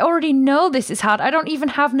 oh, I already know this is hard. I don't even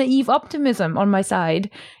have naive optimism on my side,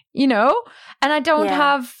 And I don't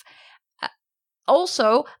have...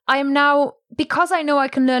 Also, I am now, because I know I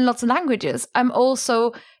can learn lots of languages, I'm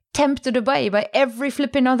also tempted away by every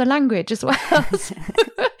flipping other language as well.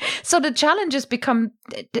 So the challenges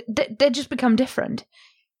they just become different.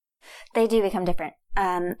 They do become different.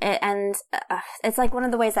 It's like one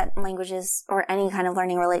of the ways that languages or any kind of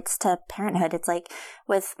learning relates to parenthood. It's like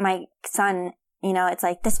with my son, it's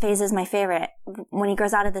like, this phase is my favorite. When he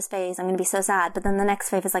grows out of this phase, I'm going to be so sad. But then the next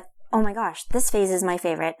phase is like, oh my gosh, this phase is my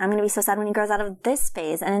favorite. I'm going to be so sad when he grows out of this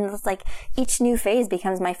phase. And it's like each new phase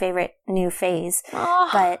becomes my favorite new phase. Oh.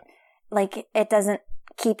 But like, it doesn't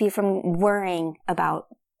keep you from worrying about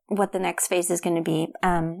what the next phase is going to be.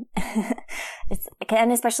 And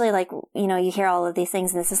especially like, you hear all of these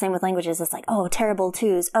things, and it's the same with languages. It's like, oh, terrible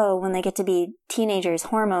twos. Oh, when they get to be teenagers,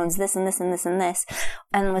 hormones, this and this and this and this.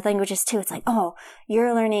 And with languages too, it's like, oh,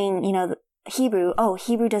 you're learning, Hebrew. Oh,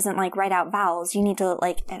 Hebrew doesn't like write out vowels. You need to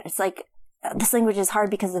it's like, this language is hard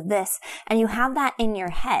because of this. And you have that in your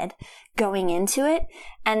head going into it.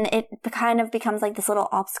 And it kind of becomes like this little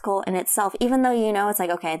obstacle in itself, even though, it's like,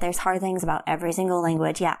 okay, there's hard things about every single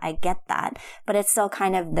language. Yeah, I get that. But it's still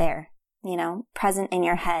kind of there, present in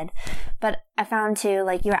your head. But I found too,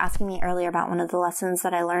 like you were asking me earlier about one of the lessons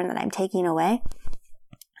that I learned that I'm taking away.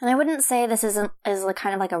 And I wouldn't say this is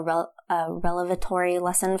kind of like a revelatory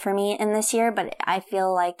lesson for me in this year, but I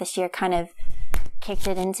feel like this year kind of kicked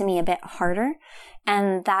it into me a bit harder.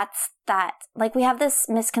 And that's that, like, we have this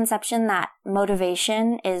misconception that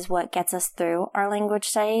motivation is what gets us through our language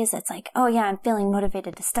studies. It's like, oh yeah, I'm feeling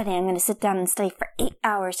motivated to study. I'm going to sit down and study for 8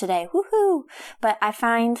 hours today. Woohoo! But I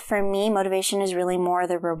find for me, motivation is really more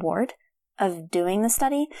the reward of doing the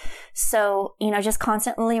study. So, just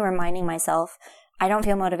constantly reminding myself, I don't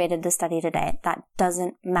feel motivated to study today. That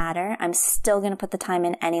doesn't matter. I'm still going to put the time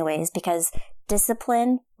in anyways, because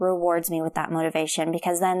discipline rewards me with that motivation.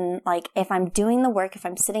 Because then, like, if I'm doing the work, if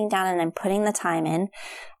I'm sitting down and I'm putting the time in,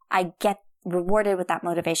 I get rewarded with that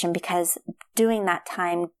motivation, because doing that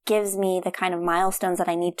time gives me the kind of milestones that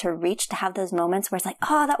I need to reach to have those moments where it's like,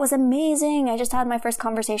 oh, that was amazing. I just had my first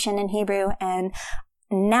conversation in Hebrew and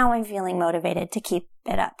now I'm feeling motivated to keep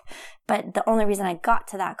it up. But the only reason I got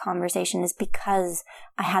to that conversation is because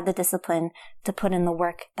I had the discipline to put in the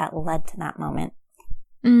work that led to that moment.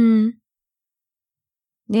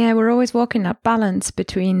 Yeah, we're always walking that balance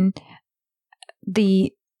between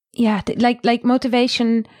like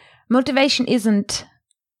motivation. Motivation isn't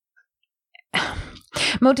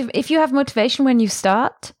if you have motivation when you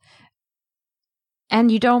start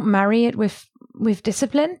and you don't marry it with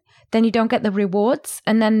discipline, then you don't get the rewards,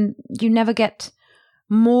 and then you never get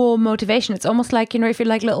more motivation. It's almost like, if you're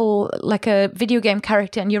like a video game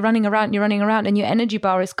character and you're running around and your energy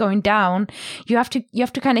bar is going down, you have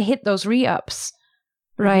to kind of hit those re-ups,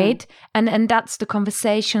 right? Mm-hmm. And that's the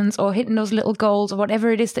conversations or hitting those little goals or whatever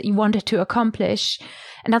it is that you wanted to accomplish.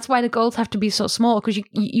 And that's why the goals have to be so small, because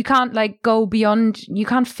you can't like go beyond, you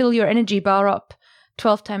can't fill your energy bar up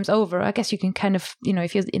 12 times over. I guess you can kind of,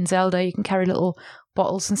 if you're in Zelda, you can carry little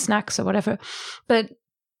bottles and snacks or whatever. But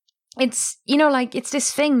it's, it's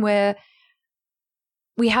this thing where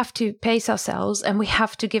we have to pace ourselves and we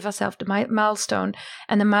have to give ourselves the milestone.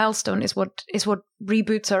 And the milestone is what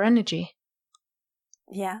reboots our energy.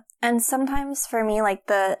 Yeah. And sometimes for me, like,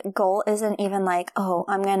 the goal isn't even like, oh,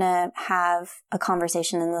 I'm going to have a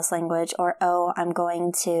conversation in this language, or, oh, I'm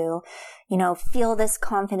going to, feel this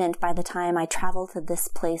confident by the time I travel to this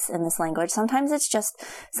place in this language. Sometimes it's just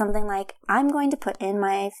something like, I'm going to put in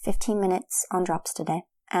my 15 minutes on drops today.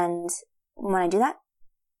 And when I do that,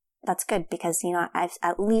 that's good, because, I've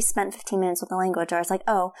at least spent 15 minutes with the language. Or it's like,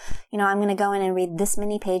 oh, I'm going to go in and read this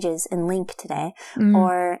many pages in Link today. Mm.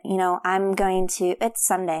 Or, it's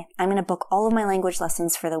Sunday. I'm going to book all of my language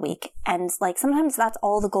lessons for the week. And like, sometimes that's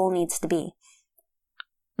all the goal needs to be.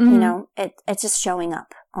 Mm. It's just showing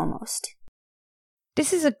up almost.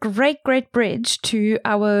 This is a great, great bridge to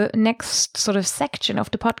our next sort of section of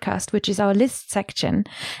the podcast, which is our list section.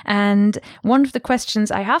 And one of the questions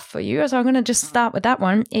I have for you, so I'm going to just start with that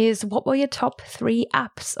one, is what were your top 3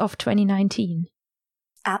 apps of 2019?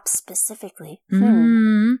 Apps specifically?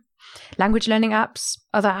 Language learning apps,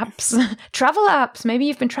 other apps, travel apps. Maybe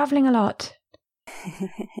you've been traveling a lot.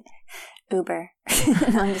 Uber.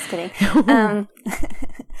 No, I'm just kidding.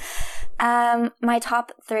 My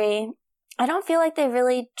top 3... I don't feel like they've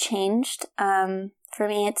really changed. For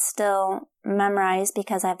me, it's still memorize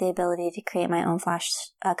because I have the ability to create my own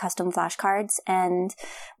custom flashcards. And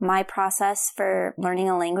my process for learning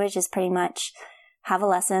a language is pretty much have a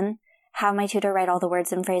lesson, have my tutor write all the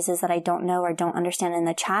words and phrases that I don't know or don't understand in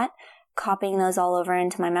the chat, copying those all over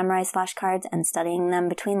into my memorized flashcards and studying them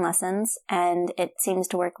between lessons. And it seems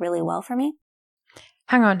to work really well for me.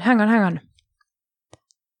 Hang on.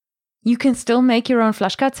 You can still make your own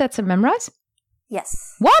flashcard sets and memorize?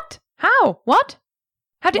 Yes. What? How? What?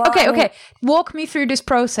 Okay. Walk me through this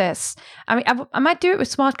process. I mean, I might do it with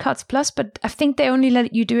Smart Cards Plus, but I think they only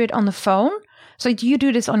let you do it on the phone. So do you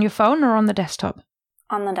do this on your phone or on the desktop?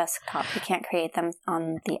 On the desktop. You can't create them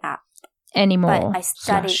on the app anymore. But I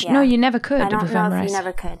study. Yeah. No, you never could. I don't know if you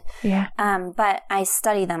never could. Yeah. But I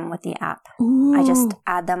study them with the app. Ooh. I just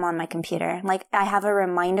add them on my computer. Like I have a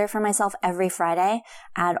reminder for myself every Friday.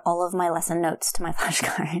 Add all of my lesson notes to my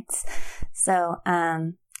flashcards. So,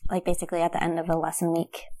 like basically at the end of a lesson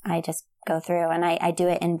week, I just go through and I do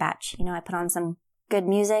it in batch. I put on some good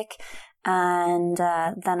music. And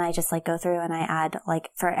then I just like go through and I add like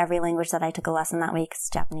for every language that I took a lesson that week, it's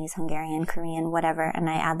Japanese, Hungarian, Korean, whatever, and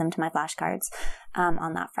I add them to my flashcards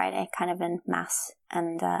on that Friday, kind of in mass,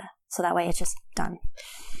 and so that way it's just done.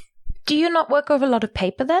 Do you not work over a lot of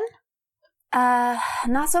paper then?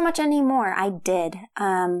 Not so much anymore. I did.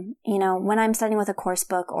 When I'm studying with a course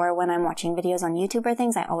book or when I'm watching videos on YouTube or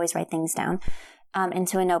things, I always write things down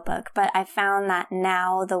into a notebook. But I found that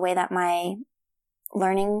now the way that my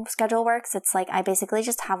learning schedule works, it's like I basically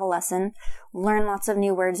just have a lesson, learn lots of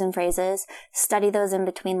new words and phrases, study those in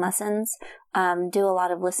between lessons, do a lot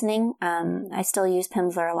of listening. I still use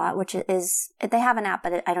Pimsleur a lot, which is, they have an app,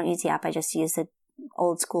 but I don't use the app. I just use the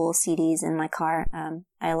old school CDs in my car.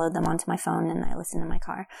 I load them onto my phone and I listen in my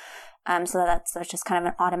car. So that's just kind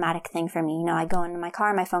of an automatic thing for me. I go into my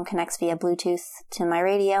car, my phone connects via Bluetooth to my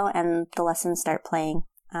radio and the lessons start playing.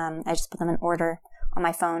 I just put them in order on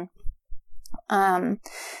my phone. In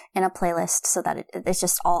a playlist so that it's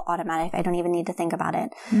just all automatic. I don't even need to think about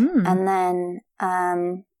it. And then,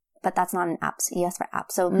 but that's not an app. So yes, for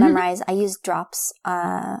app. So memorize. I use drops,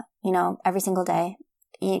 every single day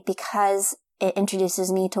because it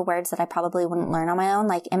introduces me to words that I probably wouldn't learn on my own.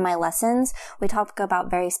 Like in my lessons, we talk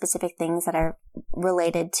about very specific things that are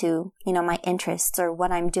related to, my interests or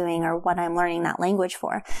what I'm doing or what I'm learning that language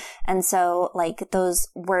for. And so like those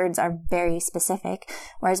words are very specific.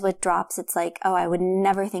 Whereas with drops, it's like, oh, I would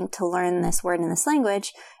never think to learn this word in this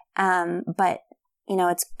language. But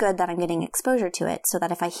it's good that I'm getting exposure to it so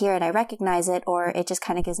that if I hear it, I recognize it, or it just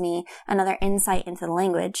kind of gives me another insight into the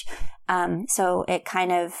language. So it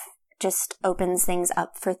kind of just opens things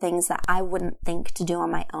up for things that I wouldn't think to do on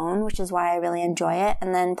my own, which is why I really enjoy it.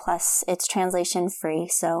 And then plus it's translation free.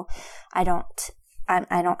 So I don't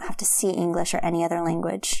have to see English or any other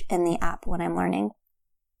language in the app when I'm learning.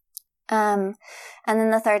 And then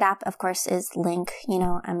the third app, of course, is Link.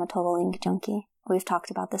 I'm a total Link junkie. We've talked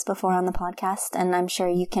about this before on the podcast, and I'm sure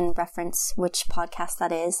you can reference which podcast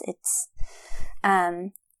that is. It's,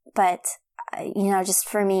 but just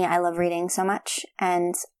for me, I love reading so much,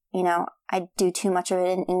 and I do too much of it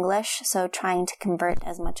in English, so trying to convert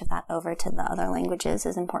as much of that over to the other languages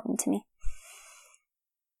is important to me.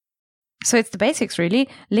 So it's the basics, really.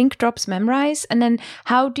 Link, drops, memorize. And then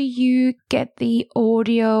how do you get the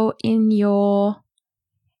audio into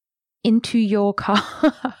your car?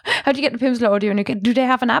 How do you get the Pimsleur audio in your car? Do they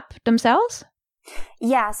have an app themselves?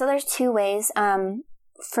 Yeah, so there's two ways.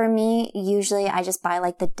 For me, usually I just buy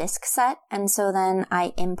like the disc set, and so then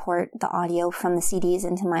I import the audio from the CDs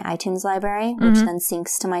into my iTunes library, which then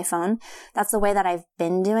syncs to my phone. That's the way that I've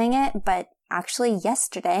been doing it, but actually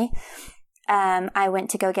yesterday, I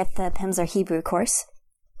went to go get the Pimsleur Hebrew course,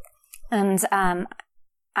 and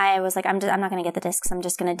I was like, I'm not going to get the discs. I'm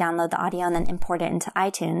just going to download the audio and then import it into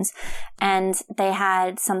iTunes. And they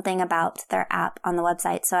had something about their app on the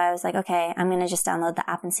website. So I was like, okay, I'm going to just download the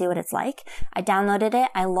app and see what it's like. I downloaded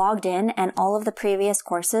it. I logged in, and all of the previous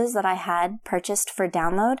courses that I had purchased for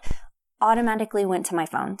download automatically went to my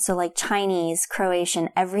phone. So like Chinese,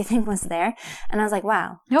 Croatian, everything was there. And I was like,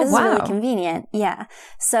 wow, this is really convenient. Yeah.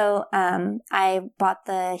 So I bought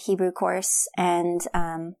the Hebrew course, and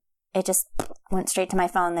it just went straight to my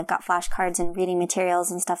phone. They've got flashcards and reading materials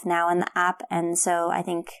and stuff now in the app. And so I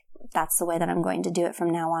think that's the way that I'm going to do it from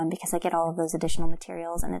now on, because I get all of those additional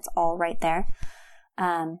materials and it's all right there.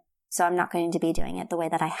 So I'm not going to be doing it the way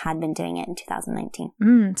that I had been doing it in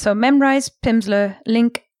 2019. So memorize, Pimsleur,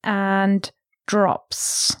 Link, and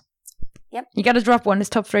drops. Yep. You got to drop one. It's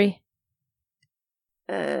top 3.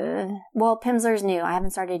 Well, Pimsleur's new. I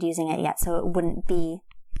haven't started using it yet, so it wouldn't be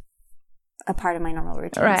a part of my normal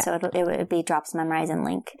routine. Right. So it would be drops, memorize, and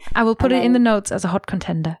link. I will put it in the notes as a hot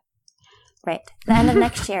contender. Right. The end of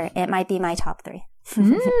next year, it might be my top 3.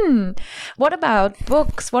 What about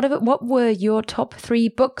books? What were your top 3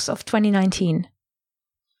 books of 2019?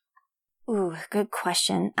 Ooh, good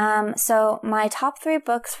question. So my top 3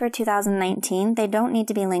 books for 2019, they don't need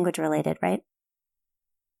to be language related, right?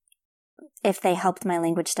 If they helped my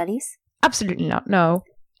language studies? Absolutely not. No.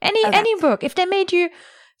 Any book. If they made you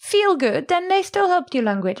feel good, then they still helped your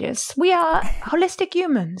languages. We are holistic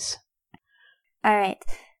humans. All right.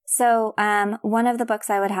 So one of the books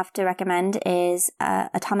I would have to recommend is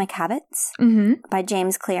Atomic Habits by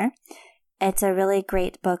James Clear. It's a really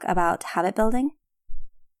great book about habit building.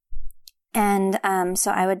 And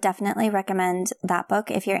so I would definitely recommend that book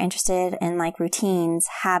if you're interested in like routines,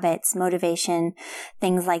 habits, motivation,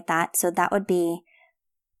 things like that. So that would be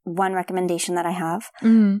one recommendation that I have.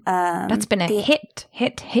 That's been a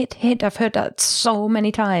hit. I've heard that so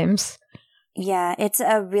many times. Yeah, it's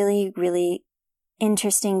a really, really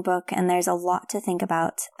interesting book, and there's a lot to think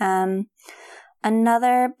about.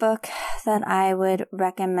 Another book that I would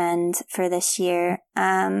recommend for this year,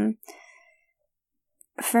 for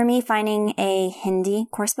me, finding a Hindi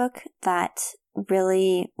course book that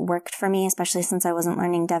really worked for me, especially since I wasn't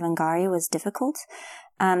learning Devanagari, was difficult.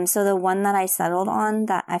 So the one that I settled on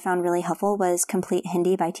that I found really helpful was Complete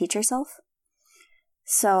Hindi by Teach Yourself.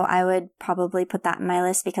 So I would probably put that in my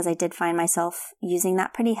list because I did find myself using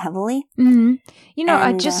that pretty heavily. You know,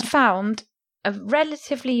 I just found a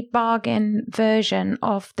relatively bargain version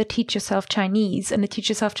of the Teach Yourself Chinese, and the Teach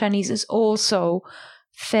Yourself Chinese is also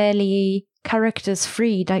fairly characters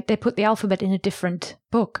free. Like they put the alphabet in a different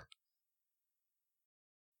book.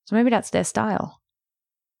 So maybe that's their style.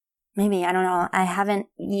 Maybe, I don't know. I haven't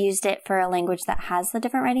used it for a language that has the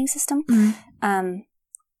different writing system.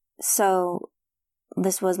 So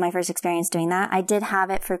this was my first experience doing that. I did have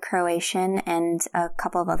it for Croatian and a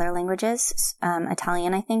couple of other languages,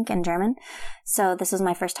 Italian, I think, and German. So this was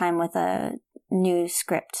my first time with a new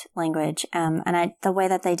script language. And the way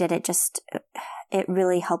that they did it it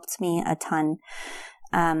really helped me a ton.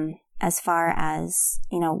 As far as,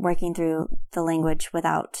 working through the language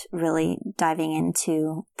without really diving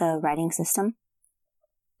into the writing system.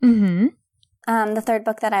 The third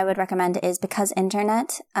book that I would recommend is Because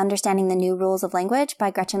Internet, Understanding the New Rules of Language by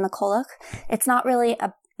Gretchen McCulloch. It's not really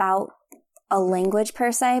about a language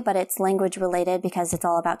per se, but it's language related because it's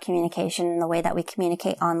all about communication and the way that we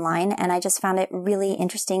communicate online. And I just found it really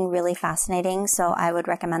interesting, really fascinating. So I would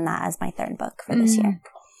recommend that as my third book for this year.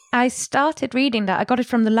 I started reading that. I got it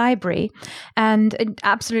from the library and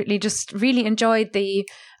absolutely just really enjoyed the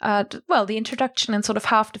introduction and sort of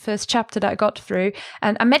half the first chapter that I got through.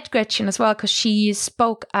 And I met Gretchen as well because she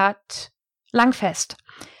spoke at Langfest.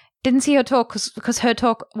 Didn't see her talk because her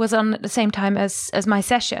talk was on at the same time as my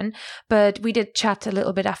session, but we did chat a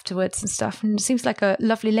little bit afterwards and stuff. And it seems like a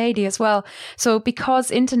lovely lady as well. So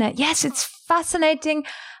Because Internet, yes, it's fascinating.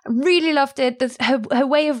 Really loved it. Her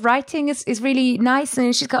way of writing is really nice,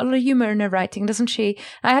 and she's got a lot of humor in her writing, doesn't she?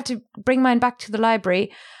 I had to bring mine back to the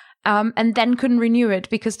library and then couldn't renew it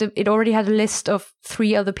because it already had a list of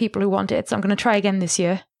 3 other people who wanted it. So I'm going to try again this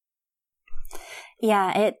year.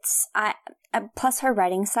 Yeah, plus her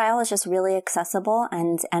writing style is just really accessible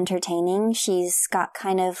and entertaining. She's got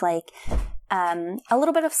kind of like a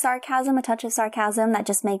little bit of sarcasm, a touch of sarcasm that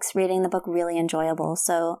just makes reading the book really enjoyable.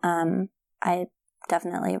 So I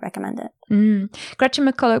definitely recommend it. Gretchen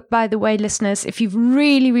McCulloch, by the way, listeners, if you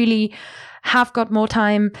really, really have got more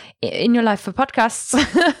time in your life for podcasts,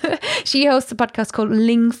 she hosts a podcast called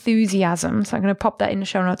Lingthusiasm. So I'm going to pop that in the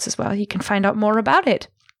show notes as well. You can find out more about it.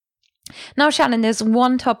 Now, Shannon, there's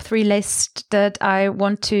one top 3 list that I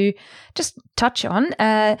want to just touch on.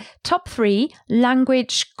 Top 3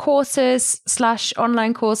 language courses /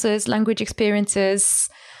 online courses, language experiences,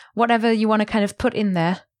 whatever you want to kind of put in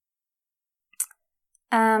there.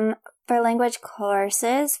 For language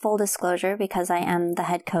courses, full disclosure, because I am the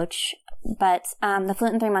head coach, but the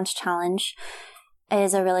Fluent in 3 Months Challenge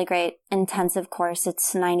is a really great intensive course.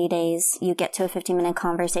 It's 90 days. You get to a 50-minute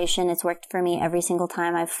conversation. It's worked for me every single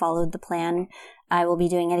time I've followed the plan. I will be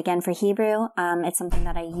doing it again for Hebrew. It's something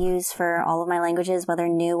that I use for all of my languages, whether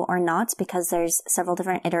new or not, because there's several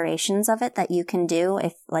different iterations of it that you can do.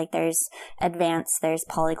 If there's advanced, there's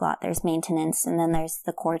polyglot, there's maintenance, and then there's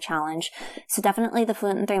the core challenge. So definitely the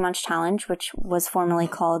Fluent in 3 Months Challenge, which was formerly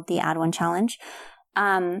called the Add One Challenge.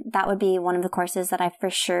 That would be one of the courses that I for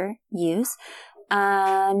sure use.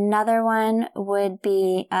 Another one would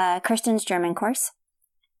be Kirsten's German course.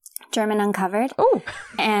 German Uncovered. Oh.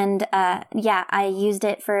 And I used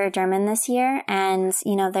it for German this year. And,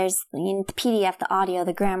 there's the PDF, the audio,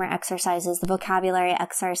 the grammar exercises, the vocabulary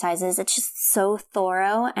exercises. It's just so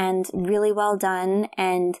thorough and really well done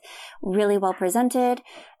and really well presented.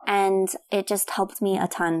 And it just helped me a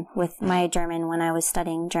ton with my German when I was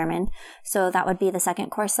studying German. So that would be the second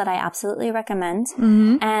course that I absolutely recommend.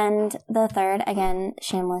 Mm-hmm. And the third, again,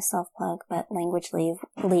 shameless self-plug, but Language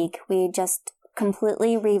League. We just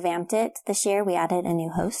completely revamped it this year. We added a new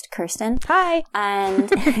host, Kirsten. Hi.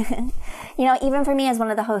 And, even for me as one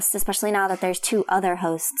of the hosts, especially now that there's 2 other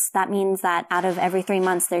hosts, that means that out of every 3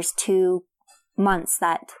 months, there's 2 months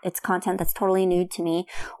that it's content that's totally new to me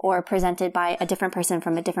or presented by a different person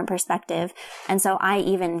from a different perspective. And so I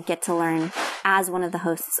even get to learn as one of the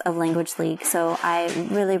hosts of Language League. So I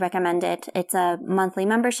really recommend it. It's a monthly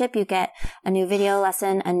membership. You get a new video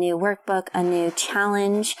lesson, a new workbook, a new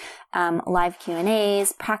challenge, live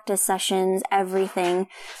Q&As, practice sessions, everything.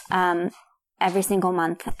 Every single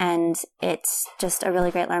month, and it's just a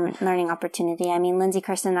really great learning opportunity. I mean, Lindsay,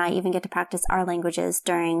 Kirsten, and I even get to practice our languages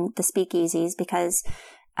during the speakeasies because,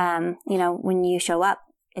 when you show up,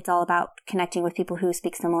 it's all about connecting with people who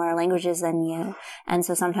speak similar languages than you. And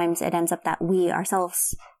so sometimes it ends up that we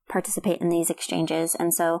ourselves participate in these exchanges.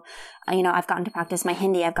 And so, I've gotten to practice my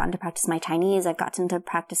Hindi, I've gotten to practice my Chinese, I've gotten to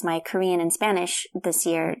practice my Korean and Spanish this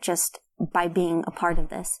year just by being a part of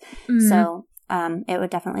this. Mm-hmm. So, it would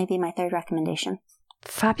definitely be my third recommendation.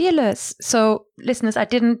 Fabulous. So, listeners, I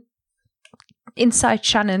didn't incite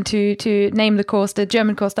Shannon to name the course, the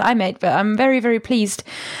German course that I made, but I'm very, very pleased.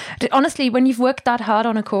 Honestly, when you've worked that hard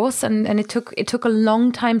on a course and it took a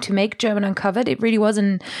long time to make German Uncovered, it really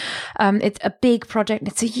wasn't. It's a big project.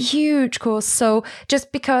 It's a huge course. So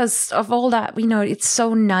just because of all that, it's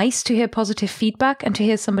so nice to hear positive feedback and to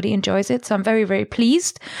hear somebody enjoys it. So I'm very, very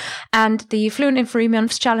pleased. And the Fluent in 3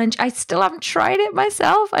 Months Challenge, I still haven't tried it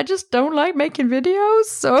myself. I just don't like making videos.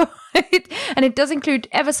 So and it does include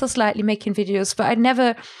ever so slightly making videos, but I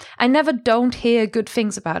never don't hear good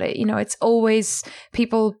things about it. It's always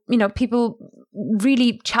people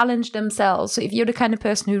really challenge themselves. So if you're the kind of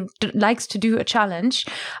person who likes to do a challenge,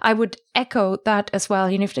 I would echo that as well.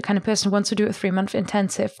 If the kind of person who wants to do a 3-month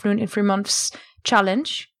intensive Fluent in 3 Months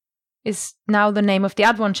Challenge is now the name of the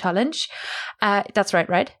Add One Challenge. That's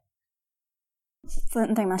right? Fluent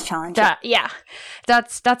in 3 Months Challenge.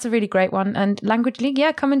 That's a really great one. And Language League,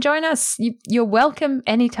 come and join us. You're welcome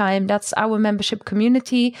anytime. That's our membership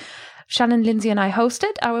community. Shannon, Lindsay, and I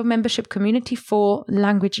hosted our membership community for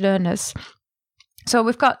language learners. So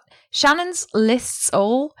we've got Shannon's lists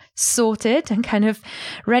all sorted and kind of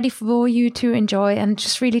ready for you to enjoy, and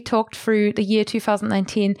just really talked through the year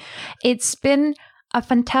 2019. It's been a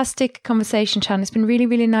fantastic conversation, Shannon. It's been really,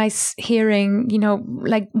 really nice hearing,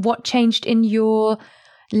 what changed in your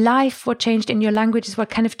life, what changed in your languages, what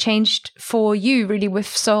kind of changed for you really with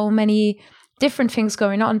so many different things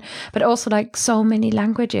going on, but also so many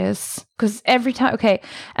languages. Because every time,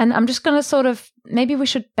 and I'm just going to maybe we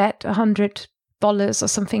should bet $100 or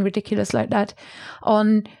something ridiculous like that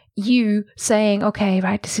on you saying, okay,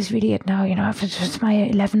 right, this is really it now, if it's my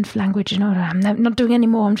 11th language, I'm not doing any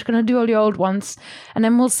more, I'm just going to do all the old ones, and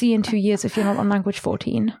then we'll see in 2 years if you're not on language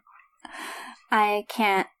 14. I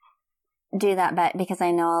can't do that bet because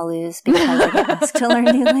I know I'll lose because I get asked to learn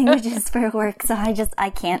new languages for work, so I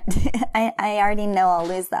can't. I already know I'll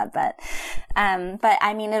lose that bet. But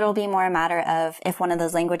I mean, it'll be more a matter of if one of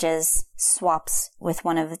those languages swaps with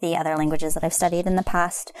one of the other languages that I've studied in the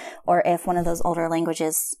past, or if one of those older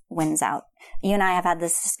languages wins out. You and I have had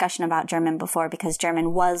this discussion about German before because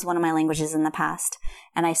German was one of my languages in the past,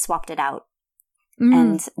 and I swapped it out.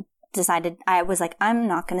 And decided, I was like, I'm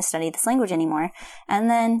not going to study this language anymore. And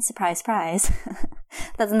then, surprise, surprise,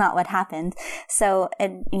 that's not what happened. So,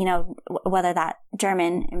 whether that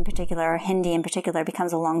German in particular or Hindi in particular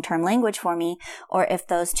becomes a long-term language for me, or if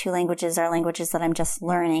those 2 languages are languages that I'm just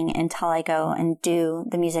learning until I go and do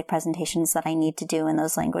the music presentations that I need to do in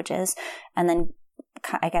those languages, and then,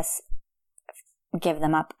 I guess, give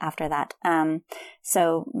them up after that.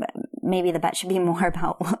 So maybe the bet should be more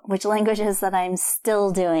about which languages that I'm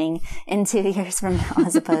still doing in 2 years from now,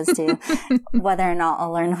 as opposed to whether or not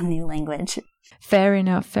I'll learn a new language. Fair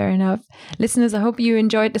enough. Listeners, I hope you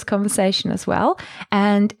enjoyed this conversation as well.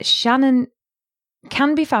 And Shannon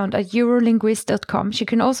can be found at eurolinguist.com. She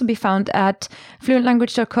can also be found at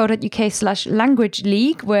fluentlanguage.co.uk/language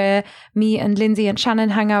league, where me and Lindsay and Shannon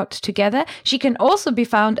hang out together. She can also be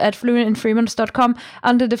found at fluentin3months.com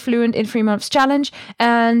under the Fluent in 3 Months Challenge.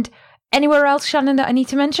 And anywhere else, Shannon, that I need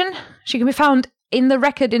to mention? She can be found in the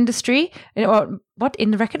record industry, or what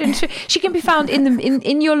in the record industry? She can be found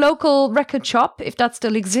in your local record shop, if that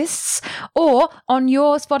still exists, or on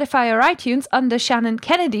your Spotify or iTunes under Shannon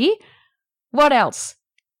Kennedy. What else?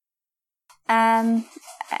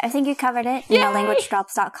 I think you covered it. You know,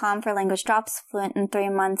 languagedrops.com for language drops,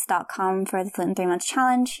 fluentin3months.com for the Fluent in 3 Months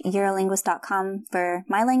Challenge, Eurolinguist.com for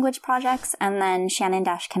my language projects, and then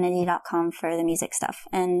shannon-kennedy.com for the music stuff,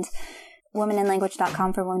 and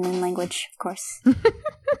womaninlanguage.com for women in language, of course.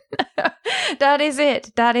 That is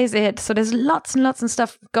it. So there's lots and lots of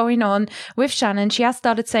stuff going on with Shannon. She has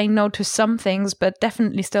started saying no to some things, but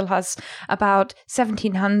definitely still has about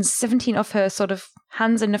 17 of her sort of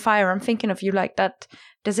hands in the fire. I'm thinking of you like that.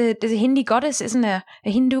 There's a Hindi goddess, isn't there?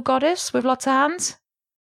 A Hindu goddess with lots of hands?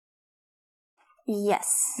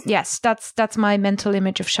 Yes, that's my mental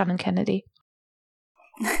image of Shannon Kennedy.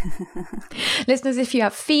 Listeners, if you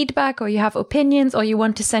have feedback or you have opinions or you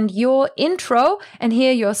want to send your intro and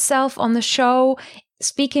hear yourself on the show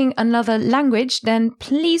speaking another language, then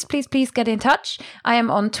please get in touch. I am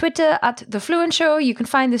on Twitter at The Fluent Show. You can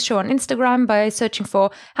find this show on Instagram by searching for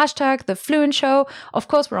hashtag The Fluent Show. Of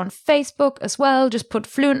course, we're on Facebook as well. Just put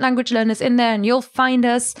Fluent Language Learners in there and you'll find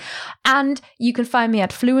us. And you can find me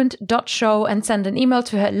at fluent.show and send an email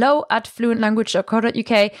to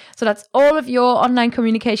hello@fluentlanguage.co.uk. So that's all of your online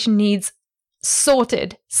communication needs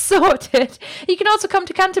sorted. You can also come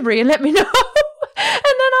to Canterbury and let me know. And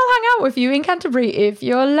then I'll hang out with you in Canterbury if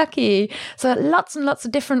you're lucky. So lots and lots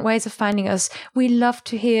of different ways of finding us. We love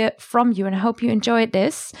to hear from you and I hope you enjoyed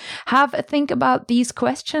this. Have a think about these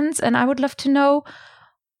questions and I would love to know,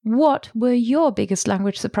 what were your biggest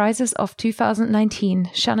language surprises of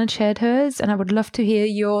 2019? Shannon shared hers and I would love to hear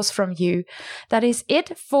yours from you. That is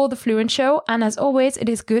it for The Fluent Show. And as always, it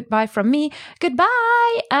is goodbye from me.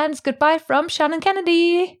 Goodbye. And it's goodbye from Shannon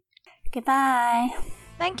Kennedy. Goodbye.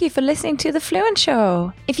 Thank you for listening to The Fluent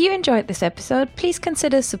Show. If you enjoyed this episode, please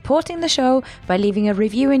consider supporting the show by leaving a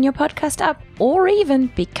review in your podcast app or even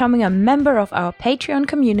becoming a member of our Patreon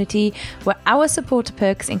community, where our supporter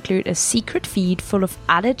perks include a secret feed full of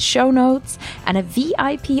added show notes and a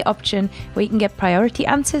VIP option where you can get priority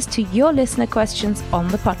answers to your listener questions on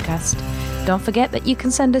the podcast. Don't forget that you can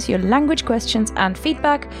send us your language questions and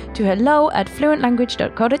feedback to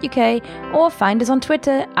hello@fluentlanguage.co.uk or find us on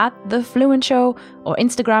Twitter @TheFluentShow or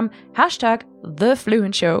Instagram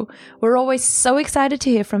 #TheFluentShow. We're always so excited to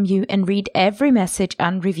hear from you and read every message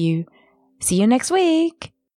and review. See you next week.